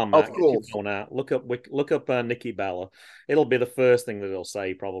source. Go on, Matt. Of course. Out. Look up Nikki Bella. It'll be the first thing that it'll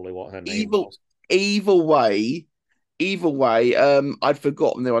say probably what her name was. Either way, I'd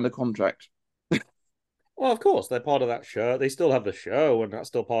forgotten they were under contract. Well, of course, they're part of that show. They still have the show, and that's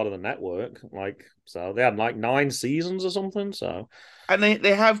still part of the network. So they had 9 seasons or something. So, and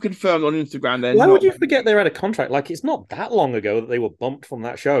they have confirmed on Instagram. Why would you forget they had a contract? It's not that long ago that they were bumped from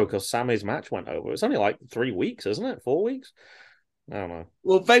that show because Sammy's match went over. It's only 3 weeks, isn't it? 4 weeks? I don't know.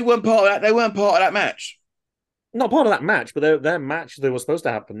 Well, they weren't part of that. They weren't part of that match. Not part of that match, but their match they were supposed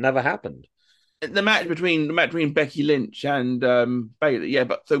to happen never happened. The match between Becky Lynch and Bayley, yeah.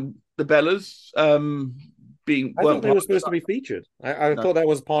 But so the Bellas, I thought they were supposed to be featured. I thought that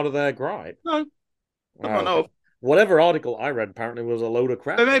was part of their gripe. No, I don't know. Whatever article I read apparently was a load of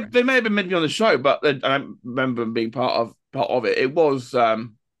crap. They may have been meant to be on the show, but I remember them being part of it. It was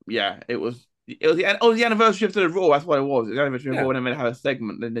it was the anniversary of the Raw. That's what it was. It was the anniversary of Raw, and then they had a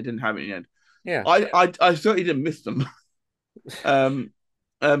segment. Then they didn't have it in the end. Yeah, I certainly didn't miss them.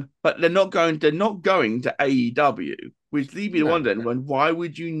 But they're not going to AEW, which leaves me wondering why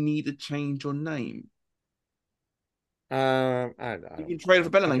would you need to change your name? I you can trade for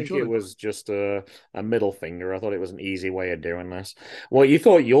Bella name. I think it was just a middle finger. I thought it was an easy way of doing this. Well, you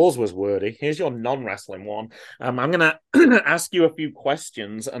thought yours was wordy. Here's your non-wrestling one. I'm going to ask you a few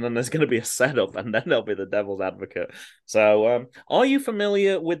questions, and then there's going to be a setup, and then there'll be the devil's advocate. So, are you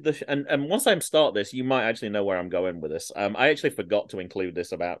familiar with the? And once I start this, you might actually know where I'm going with this. I actually forgot to include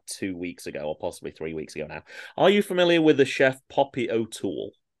this about 2 weeks ago, or possibly 3 weeks ago now. Are you familiar with the chef Poppy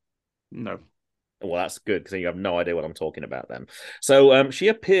O'Toole? No. Well, that's good because you have no idea what I'm talking about then. So she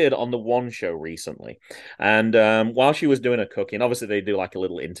appeared on the One Show recently. And while she was doing her cooking, obviously they do a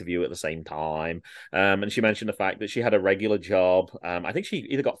little interview at the same time. And she mentioned the fact that she had a regular job. I think she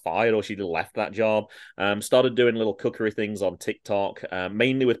either got fired or she left that job. Started doing little cookery things on TikTok,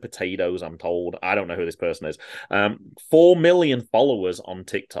 mainly with potatoes, I'm told. I don't know who this person is. 4 million followers on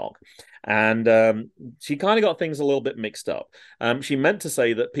TikTok. And she kind of got things a little bit mixed up. She meant to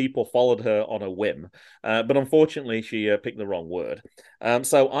say that people followed her on a whim, but unfortunately she picked the wrong word.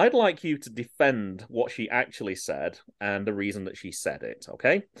 So I'd like you to defend what she actually said and the reason that she said it,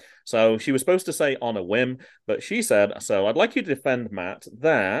 okay? So she was supposed to say on a whim, but she said, so I'd like you to defend, Matt,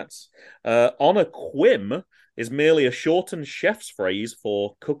 that on a quim is merely a shortened chef's phrase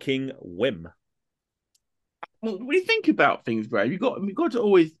for cooking whim. Well, when you think about things, Brad, you've got to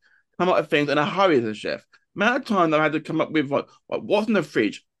always come up with things in a hurry as a chef. The amount of time that I had to come up with what's in the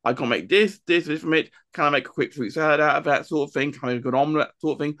fridge. I can make this from it. Can I make a quick fruit salad out of that sort of thing? Can I make a good omelette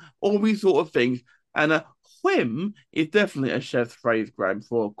sort of thing? All these sort of things. And a whim is definitely a chef's phrase, Graham,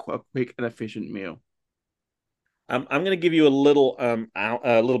 for a quick and efficient meal. I'm going to give you a little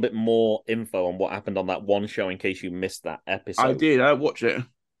bit more info on what happened on that One Show in case you missed that episode. I did. I watched it.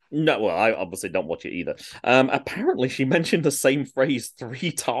 No, well, I obviously don't watch it either. Apparently, she mentioned the same phrase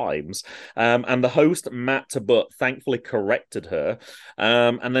 3 times, and the host, Matt Tabut, thankfully corrected her.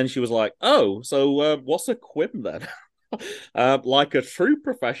 And then she was like, oh, so what's a quim then? Like a true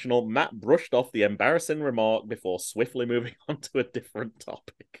professional, Matt brushed off the embarrassing remark before swiftly moving on to a different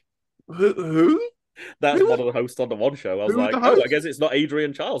topic. Who? That's Who one was, of the hosts on the One Show. I was who was like, the oh, I host? guess it's not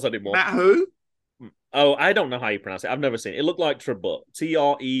Adrian Charles anymore. Matt who? Oh, I don't know how you pronounce it. I've never seen it. It looked like Trebut.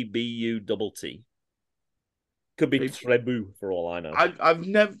 Trebutt. Could be Trebu for all I know. I've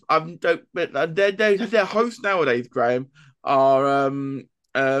never don't but their hosts nowadays, Graham, are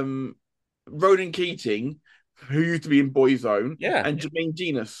Ronan Keating, who used to be in Boyzone, Yeah. and Jermaine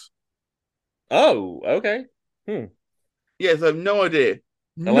Genus. Oh, okay. Yes, I have no idea.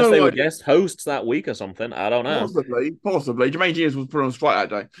 Unless they No were idea. guest hosts that week or something. I don't know. Possibly. Jermaine Genus was put on strike that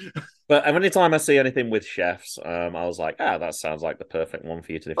day. But anytime I see anything with chefs, I was like, that sounds like the perfect one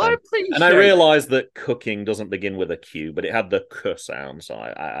for you to I defend. appreciate And I realized that cooking doesn't begin with a Q, but it had the K sound, so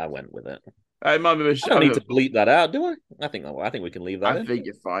I went with it. I don't need to bleep that out, do I? I think we can leave that in. I think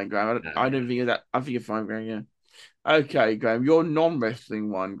you're fine, Graham. I don't think that. I think you're fine, Graham. Yeah. Okay, Graham. Your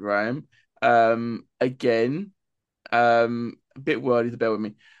non-wrestling one, Graham. Again, a bit wordy, to bear with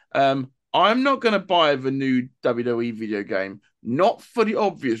me. I'm not going to buy the new WWE video game, not for the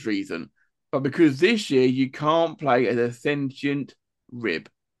obvious reason, but because this year you can't play as a sentient rib.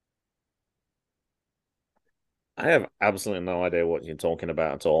 I have absolutely no idea what you're talking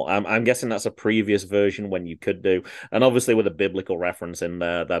about at all. I'm guessing that's a previous version when you could do, and obviously with a biblical reference in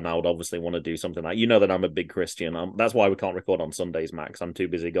there, then I would obviously want to do something like, that I'm a big Christian. That's why we can't record on Sundays, Max. I'm too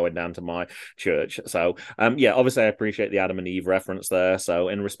busy going down to my church. So, yeah, obviously I appreciate the Adam and Eve reference there. So,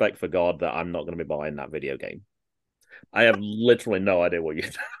 in respect for God, that I'm not going to be buying that video game. I have literally no idea what you.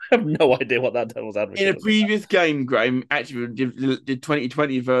 I have no idea what that devil's advocate. In a previous game, Graham, actually the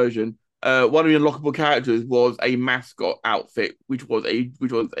 2020 version. One of the unlockable characters was a mascot outfit, which was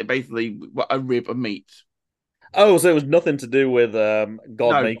basically a rib of meat. Oh, so it was nothing to do with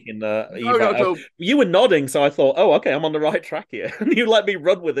God making No. You were nodding, so I thought, oh, okay, I'm on the right track here. And you let me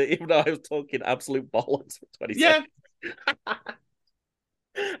run with it, even though I was talking absolute bollocks for 20 seconds.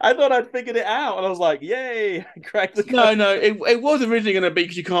 I thought I'd figured it out, and I was like, yay, cracked the code. No, it was originally going to be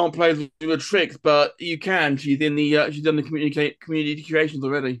because you can't play with the tricks, but you can. She's done the community creations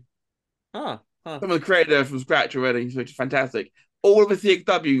already. Some of the creators from scratch already, which is fantastic. All of the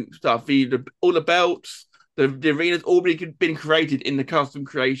CXW stuff, all the belts, the arenas, all been created in the custom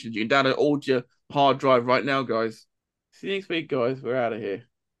creations. You can download all to your hard drive right now, guys. See you next week, guys. We're out of here.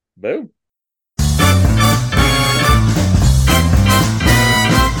 Boom.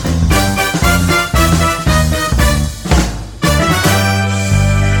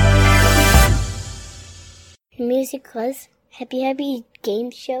 Music was Happy Happy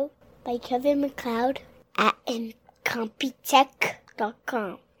Game Show by Kevin MacLeod at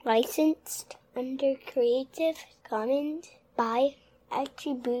Incompetech.com. Licensed under Creative Commons by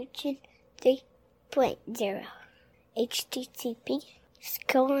Attribution 3.0.